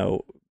 where,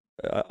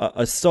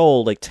 a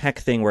sole like tech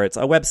thing where it's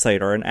a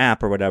website or an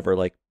app or whatever,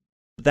 like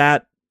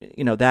that,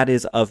 that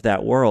is of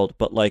that world.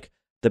 But like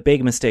the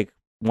big mistake,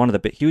 one of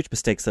the huge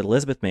mistakes that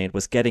Elizabeth made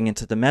was getting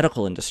into the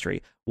medical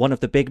industry. One of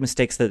the big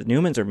mistakes that the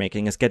Newmans are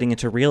making is getting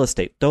into real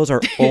estate. Those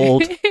are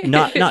old,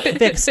 not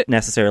fixed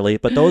necessarily,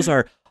 but those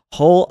are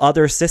whole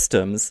other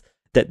systems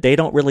that they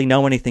don't really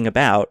know anything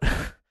about.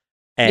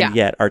 And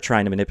yet are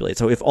trying to manipulate.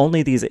 So if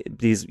only these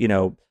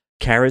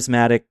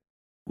charismatic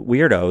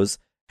weirdos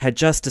had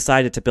just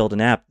decided to build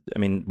an app, I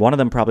mean, one of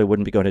them probably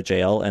wouldn't be going to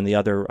jail, and the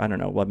other, I don't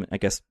know. Well, I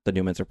guess the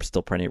Newmans are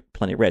still plenty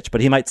rich,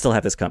 but he might still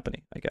have his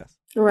company, I guess.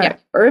 Right. Yeah.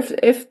 Or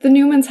if the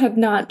Newmans had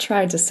not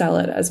tried to sell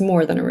it as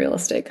more than a real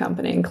estate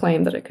company and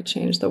claim that it could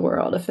change the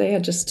world, if they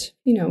had just,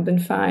 been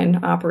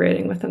fine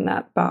operating within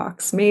that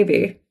box,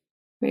 maybe.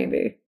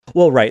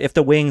 Well, right. If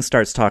the Wing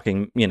starts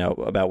talking,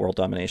 about world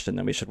domination,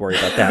 then we should worry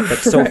about that. But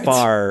so Right.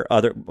 far,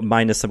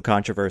 minus some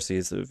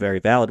controversies, very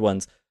valid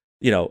ones,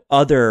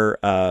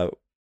 other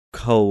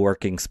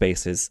co-working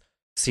spaces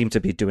seem to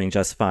be doing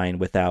just fine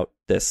without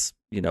this,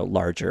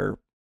 larger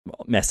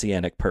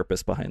messianic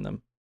purpose behind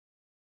them.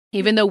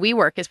 Even though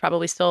WeWork is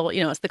probably still,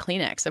 it's the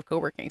Kleenex of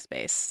co-working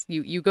space.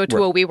 You go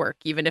to a WeWork,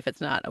 even if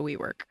it's not a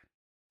WeWork.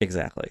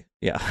 Exactly.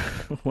 Yeah.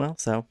 Well,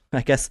 so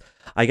I guess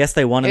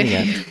they won in the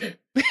end.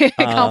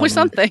 Accomplish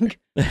something.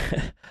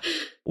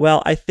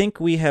 Well, I think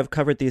we have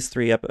covered these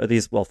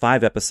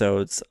 5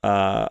 episodes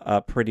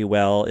pretty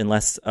well.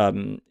 Unless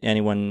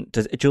anyone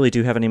does. Julie, do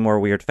you have any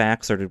more weird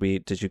facts, or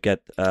did you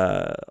get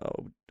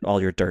all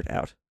your dirt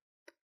out?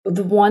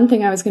 The one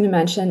thing I was going to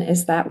mention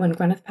is that when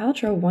Gwyneth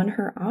Paltrow won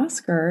her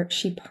Oscar,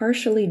 she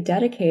partially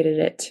dedicated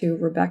it to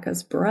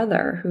Rebecca's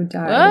brother who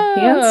died of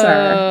cancer.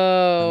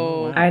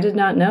 Oh, I did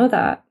not know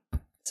that.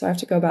 So I have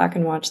to go back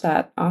and watch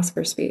that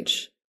Oscar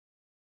speech.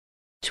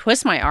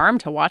 Twist my arm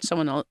to watch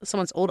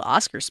someone's old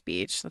Oscar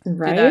speech. Let's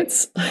Right? do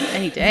that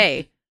any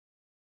day.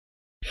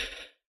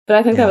 But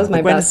I think that was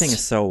my the Gwyneth best. thing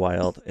is so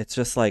wild. It's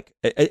just like,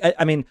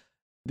 I mean,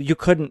 you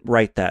couldn't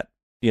write that,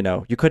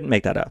 you couldn't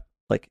make that up.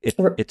 Like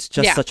it's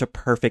just such a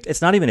perfect,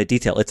 it's not even a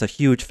detail. It's a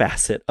huge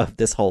facet of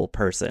this whole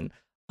person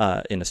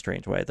in a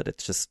strange way that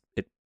it's just,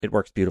 it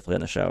works beautifully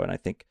on the show. And I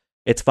think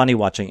it's funny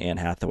watching Anne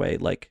Hathaway,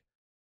 like,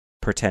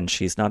 pretend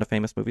she's not a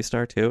famous movie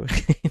star too.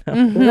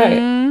 Mm-hmm.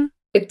 Right.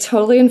 It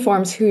totally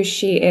informs who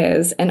she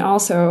is. And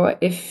also,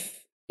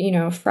 if,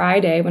 when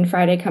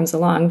Friday comes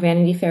along,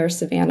 Vanity Fair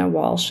Savannah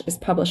Walsh is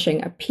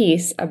publishing a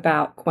piece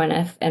about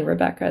Gwyneth and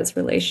Rebecca's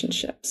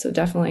relationship. So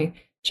definitely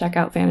check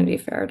out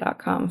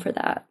vanityfair.com for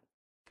that.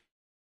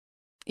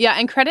 Yeah,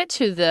 and credit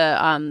to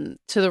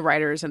the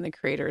writers and the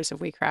creators of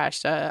We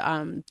Crashed.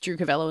 Drew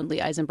Cavello and Lee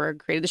Eisenberg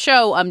created the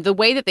show. The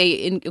way that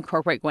they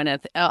incorporate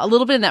Gwyneth, a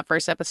little bit in that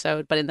first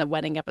episode, but in the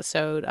wedding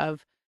episode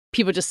of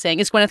people just saying,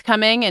 is Gwyneth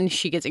coming? And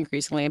she gets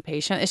increasingly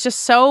impatient. It's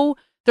just so,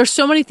 there's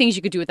so many things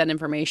you could do with that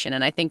information.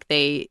 And I think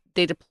they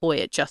deploy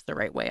it just the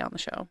right way on the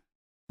show.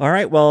 All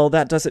right, well,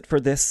 that does it for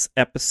this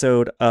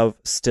episode of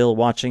Still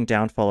Watching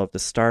Downfall of the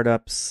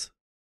Startups.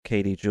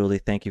 Katie, Julie,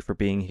 thank you for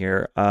being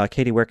here.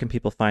 Katie, where can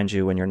people find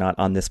you when you're not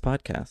on this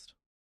podcast?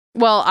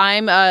 Well,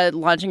 I'm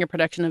launching a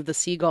production of The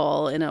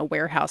Seagull in a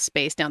warehouse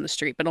space down the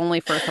street, but only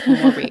for a couple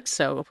more weeks.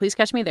 So please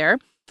catch me there.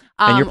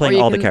 And you're playing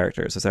all the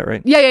characters, is that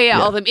right? Yeah.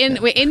 All of them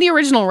in the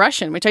original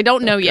Russian, which I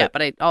don't know yet,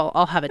 but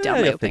I'll have it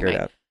down my opening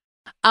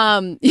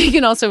night. You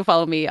can also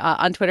follow me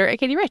on Twitter at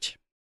Katie Rich.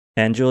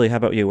 And Julie, how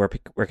about you?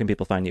 Where can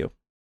people find you?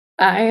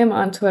 I am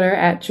on Twitter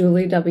at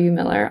Julie W.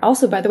 Miller.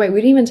 Also, by the way,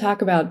 we didn't even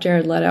talk about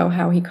Jared Leto,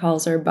 how he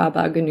calls her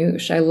Baba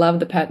Ganoush. I love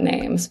the pet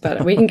names,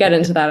 but we can get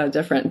into that a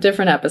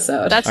different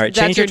episode. All right,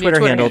 change your Twitter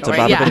handle to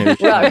Baba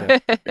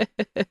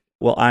Ganoush.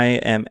 Well, I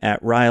am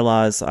at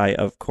Rylaws. I,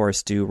 of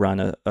course, do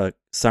run a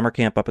summer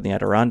camp up in the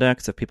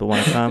Adirondacks if people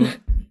want to come.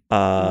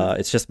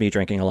 It's just me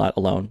drinking a lot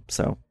alone.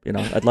 So,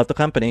 I'd love the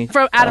company.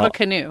 Out of a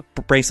canoe.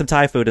 Bring some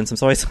Thai food and some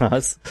soy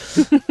sauce.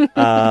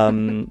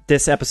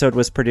 This episode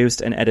was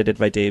produced and edited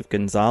by Dave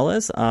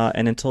Gonzalez.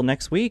 And until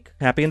next week,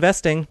 happy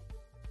investing.